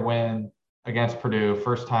get their win against Purdue,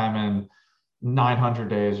 first time in 900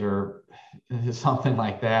 days or something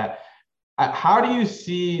like that. How do you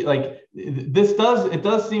see it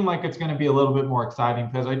does seem like it's going to be a little bit more exciting,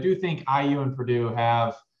 because I do think IU and Purdue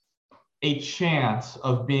have a chance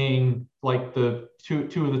of being like the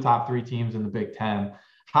two of the top 3 teams in the Big Ten.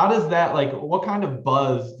 How does that, what kind of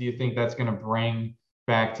buzz do you think that's going to bring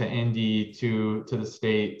back to Indy, to the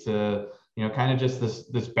state, to, kind of just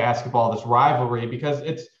this basketball, this rivalry, because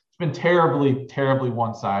it's been terribly, terribly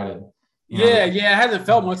one-sided. Yeah, it hasn't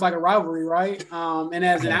felt much like a rivalry, right? And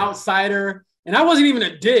as an outsider, and that wasn't even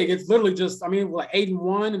a dig. It's literally just,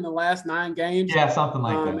 8-1 in the last 9 games. Yeah, something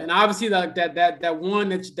like that. And obviously that one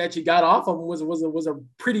that you got off of was a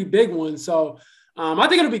pretty big one. So I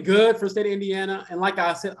think it'll be good for the state of Indiana. And like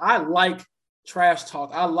I said, I like trash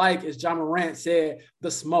talk. I like, as John Morant said,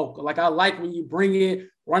 the smoke. I like when you bring it,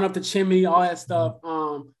 run up the chimney, all that stuff.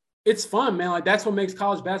 It's fun, man. That's what makes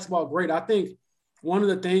college basketball great. I think one of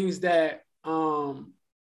the things that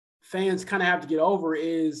fans kind of have to get over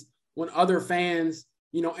is when other fans,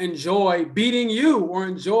 enjoy beating you, or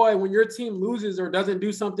enjoy when your team loses or doesn't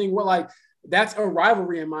do something that's a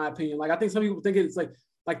rivalry, in my opinion. I think some people think it's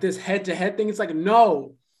like this head-to-head thing. It's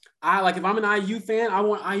no. If I'm an IU fan, I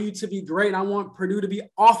want IU to be great. I want Purdue to be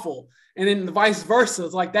awful. And then the vice versa.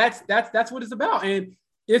 It's that's what it's about. And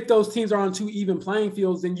if those teams are on 2 even playing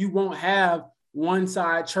fields, then you won't have one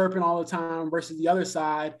side chirping all the time versus the other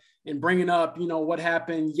side and bringing up, what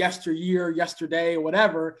happened yesterday, or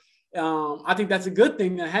whatever. I think that's a good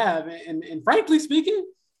thing to have. And frankly speaking,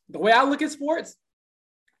 the way I look at sports,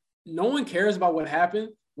 no one cares about what happened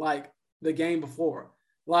the game before.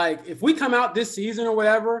 If we come out this season or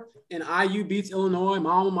whatever and IU beats Illinois,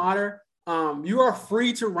 my alma mater, you are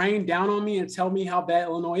free to rain down on me and tell me how bad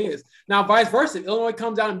Illinois is. Now, vice versa, if Illinois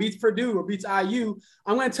comes out and beats Purdue or beats IU,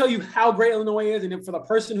 I'm going to tell you how great Illinois is. And then for the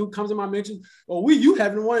person who comes in my mentions, you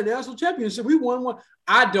haven't won a national championship. We won one.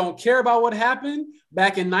 I don't care about what happened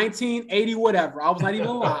back in 1980, whatever. I was not even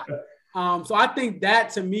alive. So I think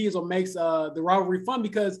that, to me, is what makes the rivalry fun,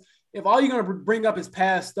 because if all you're going to bring up is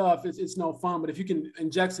past stuff, it's no fun. But if you can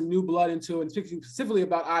inject some new blood into it, and speaking specifically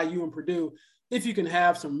about IU and Purdue, if you can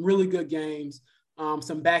have some really good games,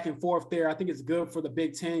 some back and forth there, I think it's good for the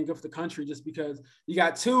Big Ten, good for the country, just because you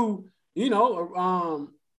got 2,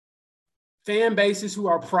 fan bases who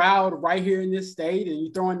are proud right here in this state, and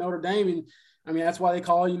you throw in Notre Dame. And that's why they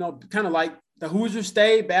call, kind of like the Hoosier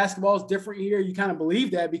State. Basketball is different here. You kind of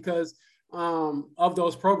believe that because of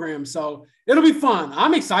those programs. So it'll be fun.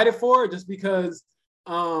 I'm excited for it, just because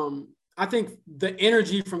I think the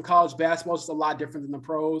energy from college basketball is just a lot different than the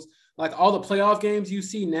pros. All the playoff games you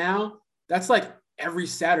see now, that's every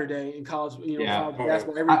Saturday in college, college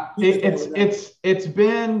basketball. It's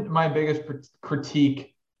been my biggest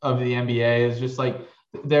critique of the NBA is just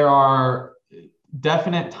there are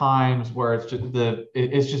definite times where it's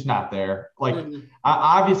just not there.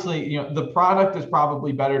 Obviously, the product is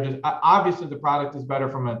probably better. Obviously the product is better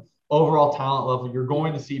from an overall talent level. You're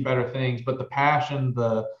going to see better things, but the passion,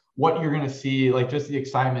 what you're going to see, just the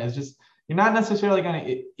excitement is just, you're not necessarily going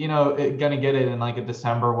to, get it in a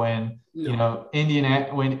December when, Indiana,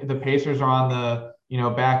 when the Pacers are on the,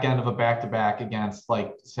 back end of a back-to-back against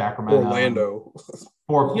Sacramento. Orlando. It's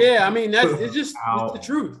the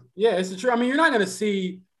truth. Yeah, it's the truth. You're not going to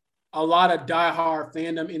see a lot of diehard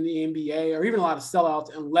fandom in the NBA, or even a lot of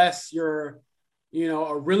sellouts, unless you're,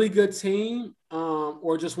 a really good team,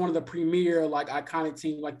 or just one of the premier, iconic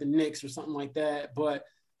teams like the Knicks or something like that. But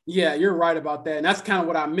yeah, you're right about that. And that's kind of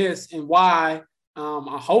what I miss, and why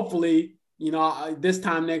I hopefully, this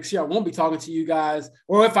time next year, I won't be talking to you guys,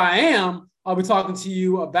 or if I am, I'll be talking to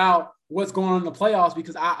you about what's going on in the playoffs,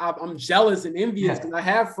 because I'm jealous and envious, because I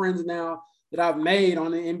have friends now that I've made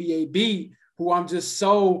on the NBA beat who I'm just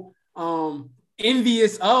so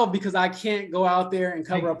envious of, because I can't go out there and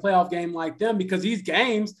cover a playoff game like them, because these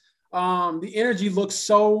games, the energy looks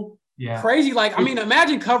so crazy.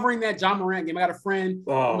 Imagine covering that John Morant game. I got a friend,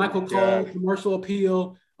 Michael Cole, Commercial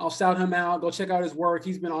Appeal. I'll shout him out. Go check out his work.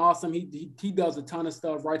 He's been awesome. He does a ton of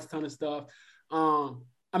stuff, writes a ton of stuff.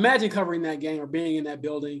 Imagine covering that game or being in that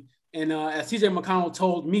building. And as CJ McConnell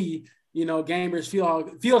told me, Gainbridge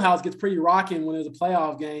Fieldhouse gets pretty rocking when there's a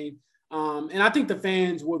playoff game. And I think the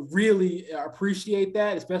fans would really appreciate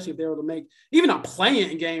that, especially if they were to make even a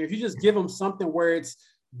play-in game. If you just give them something where it's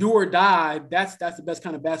do or die, that's the best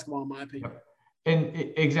kind of basketball, in my opinion.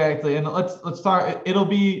 And exactly. And let's start. It'll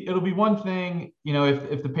be one thing,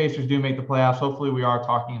 if the Pacers do make the playoffs. Hopefully, we are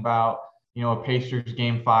talking about a Pacers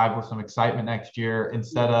Game 5 with some excitement next year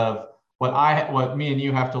instead of what me and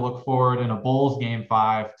you have to look forward in a Bulls Game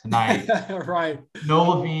 5 tonight. Right. No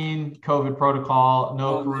Levine COVID protocol,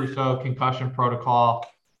 no Caruso concussion protocol.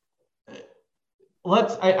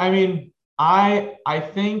 I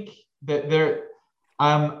think that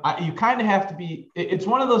you kind of have to be. It's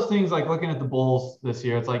one of those things like looking at the Bulls this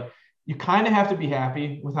year. It's like you kind of have to be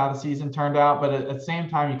happy with how the season turned out, but at the same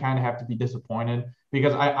time, you kind of have to be disappointed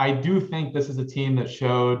because I do think this is a team that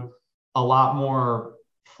showed a lot more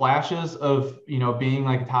flashes of being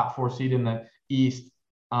like a top 4 seed in the East,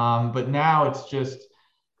 but now it's just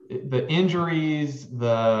the injuries,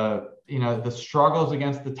 the struggles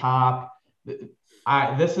against the top.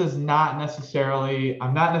 I'm not necessarily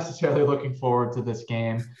looking forward to this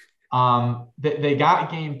game. They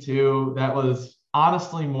got Game 2 that was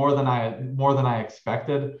honestly more than I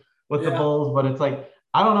expected with the Bulls, but it's like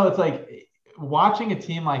I don't know. It's like watching a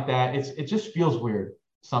team like that. It just feels weird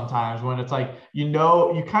sometimes when it's like you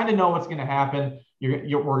kind of know what's going to happen.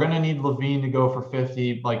 We're going to need Levine to go for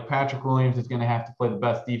 50. Like Patrick Williams is going to have to play the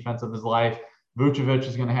best defense of his life. Vucevic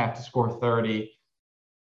is going to have to score 30.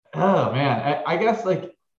 Oh man, I guess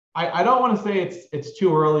like I don't want to say it's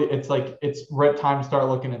too early. It's like it's time to start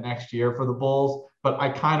looking at next year for the Bulls, but I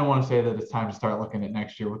kind of want to say that it's time to start looking at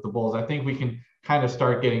next year with the Bulls. I think we can kind of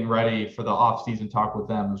start getting ready for the offseason talk with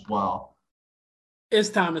them as well. It's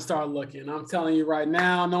time to start looking. I'm telling you right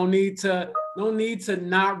now, no need to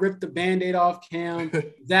not rip the Band-Aid off, Cam.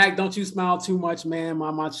 Zach, don't you smile too much, man.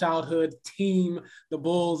 My childhood team, the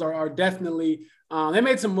Bulls, are definitely they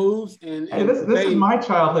made some moves. And this is my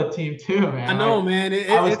childhood team too, man. I know, man.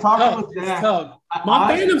 It's tough. It's tough.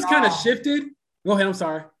 My fandom's kind of shifted. Go ahead. I'm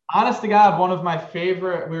sorry. Honest to God, one of my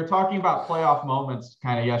favorite – we were talking about playoff moments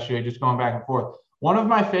kind of yesterday, just going back and forth. One of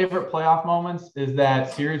my favorite playoff moments is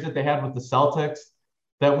that series that they had with the Celtics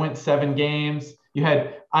that went 7 games. You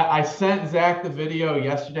had I sent Zach the video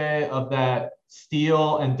yesterday of that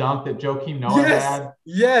steal and dunk that Joakim Noah had.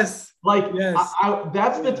 Yes.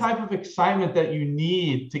 That's the type of excitement that you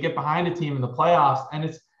need to get behind a team in the playoffs. And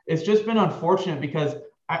it's just been unfortunate because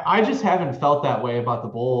I just haven't felt that way about the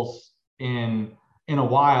Bulls in a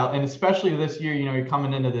while. And especially this year, you're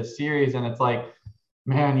coming into this series and it's like,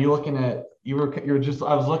 man, I was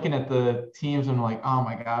looking at the teams and like, oh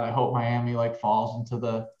my God, I hope Miami falls into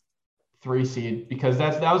the 3 seed because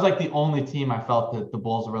that was like the only team I felt that the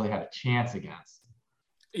Bulls really had a chance against.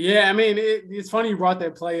 Yeah, I mean, it's funny you brought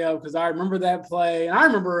that play up because I remember that play, and I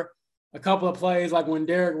remember a couple of plays like when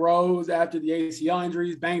Derrick Rose, after the ACL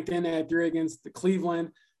injuries, banked in that 3 against the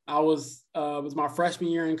Cleveland. I was it was my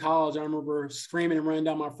freshman year in college. I remember screaming and running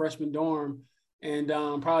down my freshman dorm and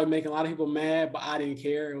probably making a lot of people mad, but I didn't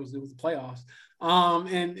care. It was the playoffs.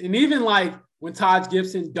 And even like when Taj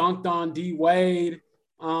Gibson dunked on D Wade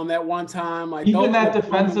that one time, like even that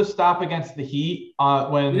defensive stop against the Heat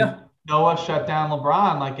when Noah shut down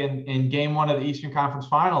LeBron, like in Game 1 of the Eastern Conference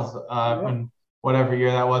Finals, when whatever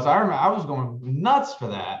year that was. I remember I was going nuts for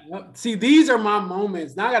that. Yep. See, these are my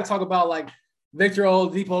moments. Now I got to talk about like Victor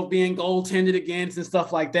Oladipo being goaltended against and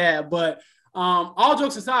stuff like that. But all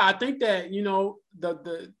jokes aside, I think that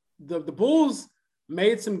the Bulls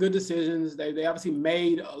made some good decisions. They obviously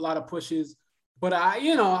made a lot of pushes, but I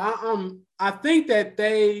think that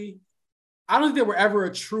I don't think they were ever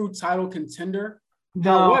a true title contender.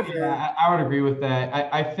 No, I would agree with that.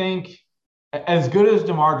 I think as good as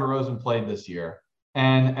DeMar DeRozan played this year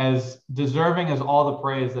and as deserving as all the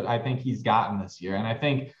praise that I think he's gotten this year, and I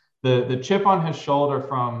think the chip on his shoulder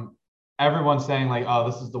from everyone saying like, oh,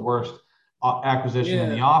 this is the worst acquisition in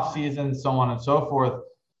the offseason, so on and so forth.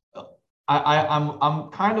 I'm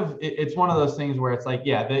kind of, it's one of those things where it's like,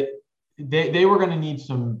 yeah, they were going to need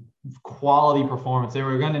some quality performance. They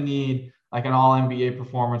were going to need like an all NBA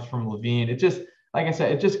performance from Levine. It just, like I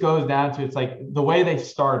said, it just goes down to, it's like the way they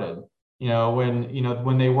started,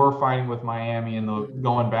 when they were fighting with Miami and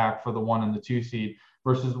going back for the 1 and the 2 seed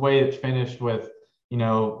versus the way it finished with,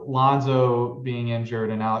 Lonzo being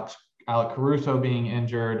injured and Alec Caruso being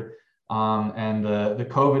injured, and the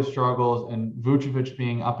COVID struggles and Vucevic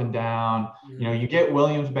being up and down. You get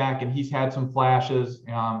Williams back and he's had some flashes.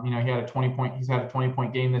 He had a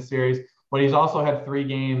 20-point game this series, but he's also had 3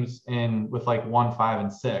 games with like 1, 5,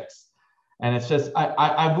 and 6. And it's just,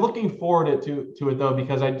 I'm looking forward to it though,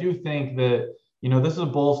 because I do think that, this is a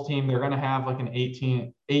Bulls team. They're going to have like an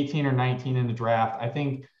 18 or 19 in the draft. I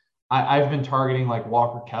think I've been targeting like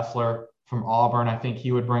Walker Kessler from Auburn. I think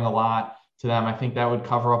he would bring a lot to them. I think that would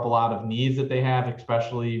cover up a lot of needs that they have,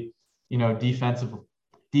 especially,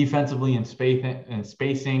 defensively and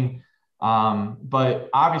spacing. But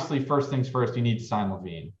obviously, first things first, you need to sign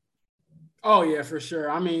LaVine. Oh yeah, for sure.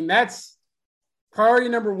 I mean, that's priority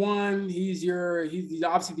number one. He's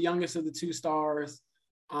obviously the youngest of the two stars.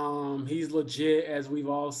 He's legit, as we've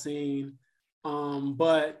all seen.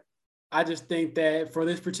 But I just think that for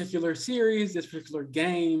this particular series, this particular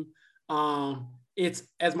game, it's,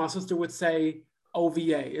 as my sister would say,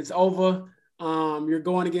 OVA. It's over. You're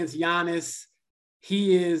going against Giannis.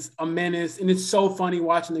 He is a menace. And it's so funny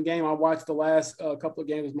watching the game. I watched the last couple of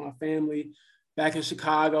games with my family back in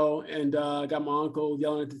Chicago, and got my uncle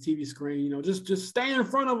yelling at the TV screen, just stay in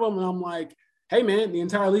front of him. And I'm like, hey, man, the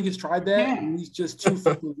entire league has tried that. Yeah. And he's just too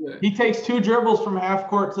fucking good. He takes 2 dribbles from half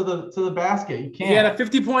court to the basket. You can't. He had a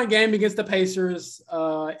 50-point game against the Pacers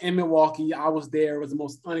in Milwaukee. I was there. It was the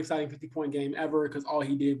most unexciting 50-point game ever because all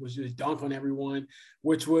he did was just dunk on everyone,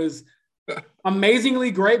 which was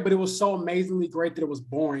amazingly great, but it was so amazingly great that it was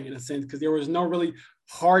boring in a sense because there was no really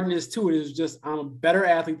hardness to it. It was just, I'm a better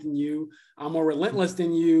athlete than you. I'm more relentless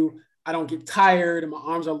than you. I don't get tired, and my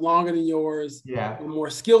arms are longer than yours. Yeah. I'm more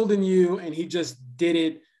skilled than you. And he just did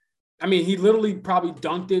it. I mean, he literally probably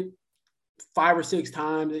dunked it 5 or 6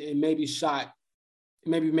 times and maybe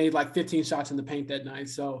made like 15 shots in the paint that night.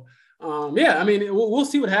 So, yeah, I mean, we'll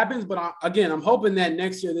see what happens. But again, I'm hoping that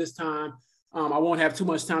next year, this time, I won't have too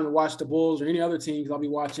much time to watch the Bulls or any other teams. I'll be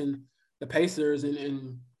watching the Pacers.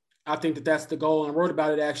 And I think that that's the goal. And I wrote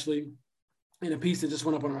about it actually in a piece that just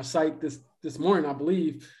went up on our site this morning, I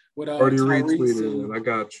believe. With already retweeted it. I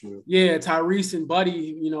got you. Yeah, Tyrese and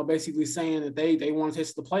Buddy, basically saying that they want to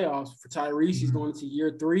taste the playoffs. For Tyrese, he's going into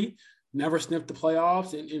year 3, never sniffed the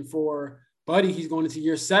playoffs, and for Buddy, he's going into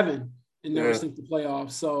year 7 and never sniffed the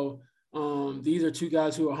playoffs. So these are 2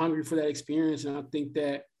 guys who are hungry for that experience, and I think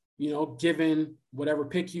that given whatever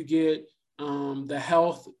pick you get, the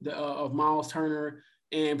health of Miles Turner,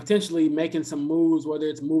 and potentially making some moves, whether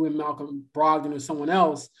it's moving Malcolm Brogdon or someone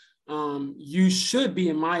else. You should be,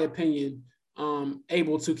 in my opinion,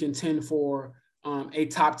 able to contend for a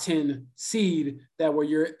top 10 seed that where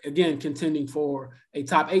you're, again, contending for a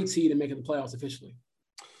top 8 seed and making the playoffs officially.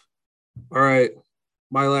 All right.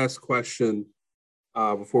 My last question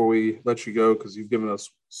before we let you go, because you've given us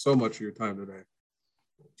so much of your time today.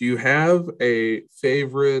 Do you have a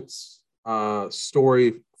favorite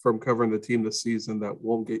story from covering the team this season that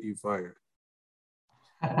won't get you fired?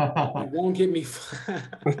 It won't get me.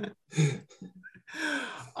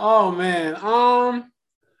 Oh man, I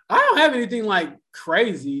don't have anything like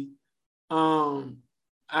crazy. I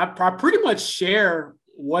pretty much share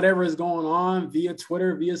whatever is going on via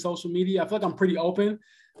Twitter, via social media. I feel like I'm pretty open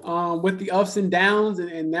with the ups and downs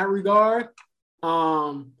in that regard.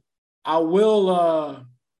 I will.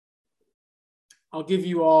 I'll give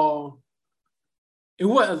you all.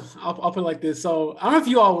 I'll put it like this. So I don't know if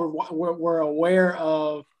you all were aware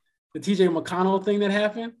of the TJ McConnell thing that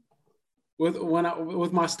happened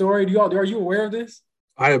with my story. Are you aware of this?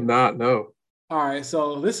 I am not. No. All right.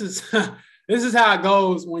 So this is how it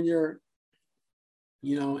goes when you're,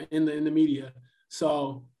 in the media.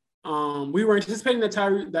 So we were anticipating that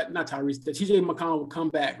TJ McConnell would come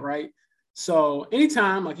back, right? So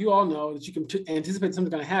anytime, like you all know, that you can anticipate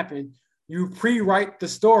something's going to happen, you pre-write the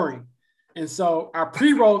story. And so I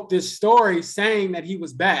pre-wrote this story saying that he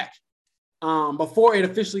was back before it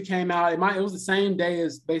officially came out. It was the same day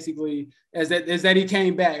as that he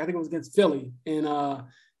came back. I think it was against Philly in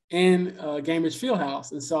Gainbridge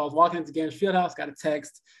Fieldhouse. And so I was walking into Gainbridge Fieldhouse, got a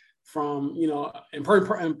text from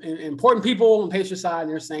important people on the Patriot side, and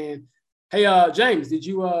they're saying, "Hey, James, did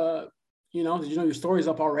you know your story's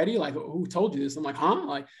up already? Like, who told you this?" I'm like, "Huh?"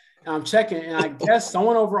 Like, I'm checking, and I guess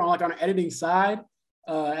someone over on our editing side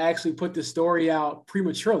actually put the story out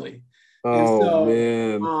prematurely.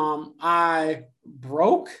 Man. I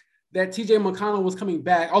broke that TJ McConnell was coming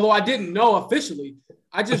back, although I didn't know officially.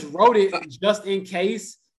 I just wrote it just in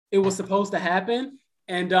case it was supposed to happen.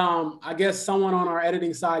 And I guess someone on our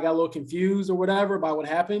editing side got a little confused or whatever about what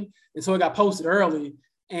happened. And so it got posted early.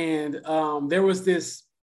 And there was this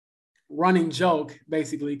running joke,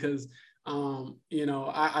 basically, because,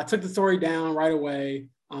 I took the story down right away.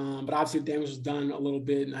 But obviously the damage was done a little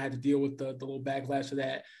bit, and I had to deal with the little backlash of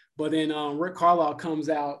that. But then Rick Carlisle comes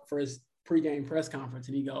out for his pregame press conference,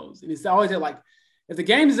 and he goes, and it's always at if the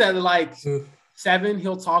game is at 7,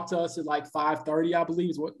 he'll talk to us at 5:30, I believe.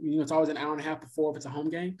 Is what it's always an hour and a half before if it's a home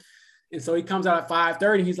game. And so he comes out at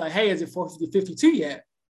 5:30. He's like, "Hey, is it 4:52 yet?"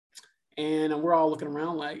 And we're all looking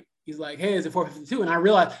around he's like, "Hey, is it 4:52?" And I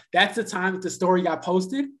realized that's the time that the story got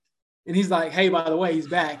posted. And he's like, hey, by the way, he's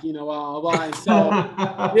back, blah, blah, blah. And so,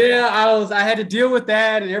 yeah, I had to deal with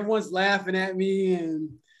that, and everyone's laughing at me. And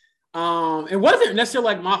it wasn't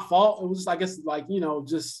necessarily like my fault. It was just, I guess, like,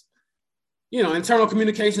 just, internal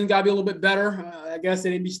communication got to be a little bit better. I guess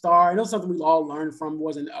at Indy Star, it was something we all learned from. It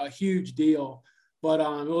wasn't a huge deal. But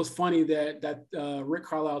it was funny that Rick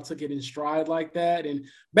Carlisle took it in stride like that. And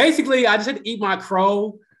basically, I just had to eat my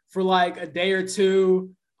crow for like a day or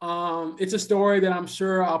two. It's a story that I'm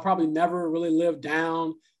sure I'll probably never really live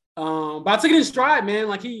down. But I took it in stride, man.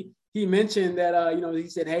 Like he mentioned that, he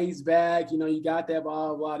said, hey, he's back. You got that, blah,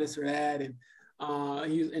 blah, blah, this or that. And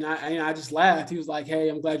I just laughed. He was like, hey,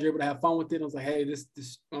 I'm glad you're able to have fun with it. I was like, hey, this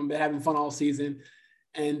I'm having fun all season.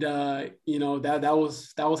 And, that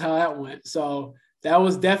was how that went. So that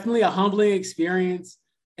was definitely a humbling experience.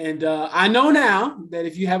 And I know now that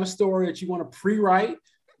if you have a story that you want to pre-write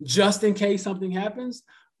just in case something happens,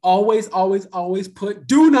 always put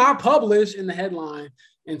 "do not publish" in the headline,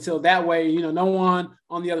 until that way, no one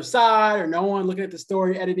on the other side or no one looking at the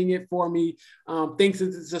story, editing it for me, thinks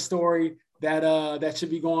it's a story that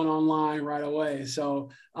should be going online right away.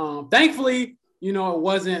 So thankfully, it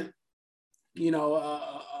wasn't,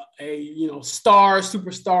 a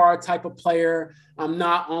superstar type of player. I'm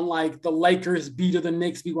not on like the Lakers beat or the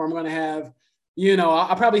Knicks beat where I'm going to have,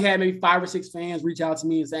 I probably had maybe 5 or 6 fans reach out to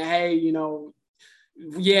me and say, hey,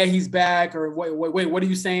 yeah, he's back, or wait, what are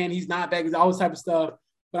you saying? He's not back, all this type of stuff.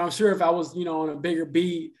 But I'm sure if I was, on a bigger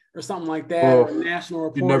beat or something like that, or a national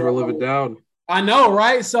reporter, you'd never live it down. I know,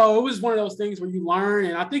 right? So it was one of those things where you learn,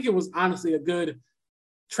 and I think it was honestly a good,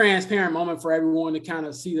 transparent moment for everyone to kind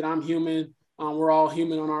of see that I'm human. We're all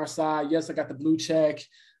human on our side. Yes, I got the blue check,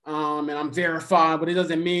 and I'm verified, but it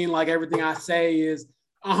doesn't mean like everything I say is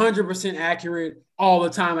 100% accurate all the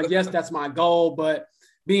time. Like, yes, that's my goal, but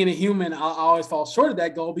being a human, I always fall short of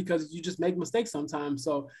that goal because you just make mistakes sometimes.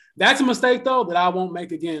 So that's a mistake, though, that I won't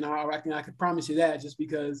make again. I can promise you that, just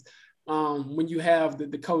because when you have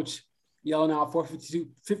the coach yelling out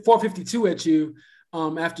 452 at you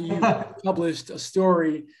after you published a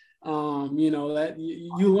story, that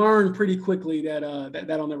you learn pretty quickly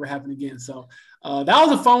that'll never happen again. So that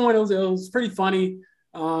was a fun one. It was pretty funny.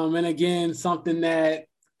 And again, something that,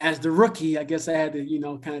 as the rookie, I guess I had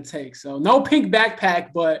to, kind of take. So no pink backpack,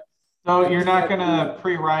 but. So you're not going to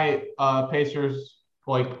pre-write Pacers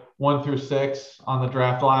like 1 through 6 on the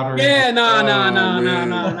draft lottery? Yeah, no.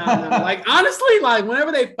 Like, honestly, like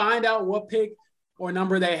whenever they find out what pick or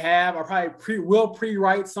number they have, I probably will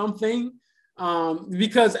pre-write something.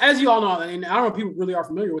 Because as you all know, and I don't know if people really are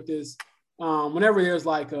familiar with this, whenever there's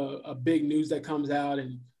like a big news that comes out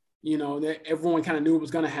and, that everyone kind of knew it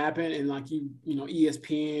was going to happen. And like,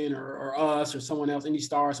 ESPN or us or someone else, Indy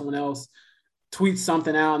Star or someone else tweets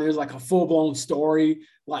something out and there's like a full blown story,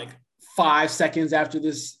 like 5 seconds after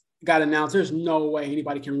this got announced. There's no way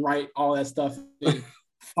anybody can write all that stuff in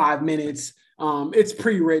 5 minutes. It's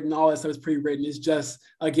pre-written. All that stuff is pre-written. It's just,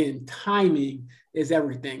 again, timing is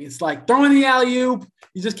everything. It's like throwing the alley-oop.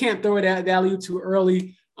 You just can't throw it at the alley-oop too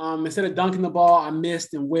early. Instead of dunking the ball, I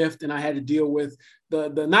missed and whiffed, and I had to deal with I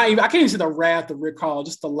can't even say the wrath of Rick Carlisle,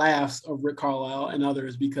 just the laughs of Rick Carlisle and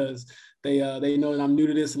others, because they know that I'm new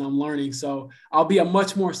to this and I'm learning. So I'll be a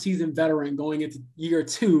much more seasoned veteran going into year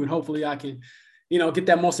 2, and hopefully I can, get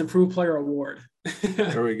that most improved player award.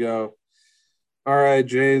 There we go. All right,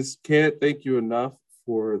 Jays, can't thank you enough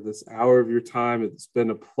for this hour of your time. It's been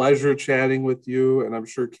a pleasure chatting with you, and I'm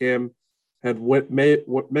sure Cam had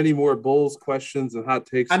many more Bulls questions and hot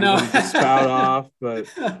takes to spout off, but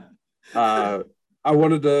I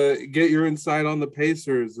wanted to get your insight on the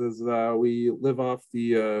Pacers as we live off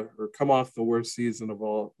or come off the worst season of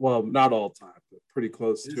all, well, not all time, but pretty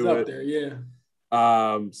close to it. There, yeah.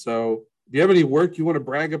 So do you have any work you want to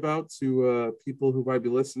brag about to people who might be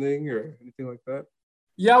listening or anything like that?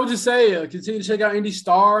 Yeah, I would just say continue to check out Indy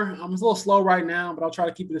Star. I'm a little slow right now, but I'll try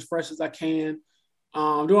to keep it as fresh as I can.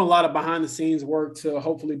 I'm doing a lot of behind-the-scenes work to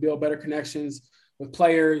hopefully build better connections with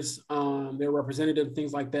players, their representatives,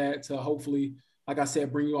 things like that, to hopefully, like I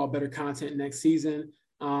said, bring you all better content next season.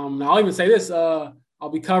 And I'll even say this, I'll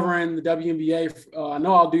be covering the WNBA. I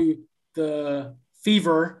know I'll do the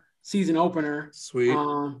Fever season opener. Sweet.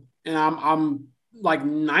 And I'm like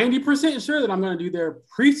 90% sure that I'm going to do their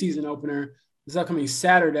preseason opener this upcoming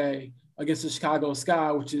Saturday against the Chicago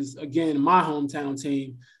Sky, which is, again, my hometown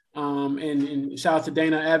team. And shout out to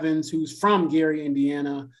Dana Evans, who's from Gary,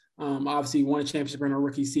 Indiana. Obviously won a championship in her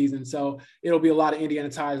rookie season. So it'll be a lot of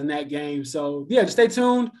Indiana ties in that game. So yeah, just stay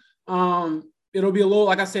tuned. It'll be a little,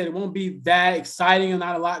 like I said, it won't be that exciting and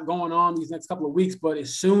not a lot going on these next couple of weeks, but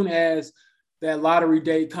as soon as that lottery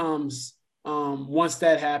date comes, once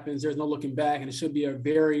that happens, there's no looking back, and it should be a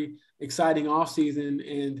very exciting offseason.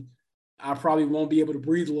 And I probably won't be able to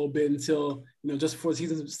breathe a little bit until, just before the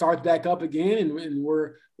season starts back up again. And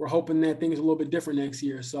we're hoping that things are a little bit different next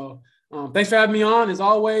year. So thanks for having me on. As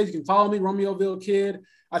always, you can follow me, Romeoville Kid.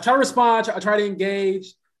 I try to respond. I try to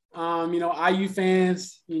engage. IU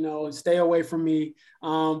fans, stay away from me.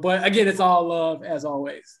 But again, it's all love as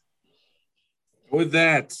always. With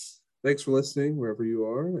that, thanks for listening wherever you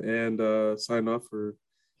are, and sign off for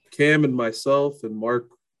Cam and myself and Mark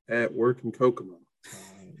at work in Kokomo.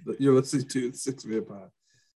 You're listening to the 6 Man Pod.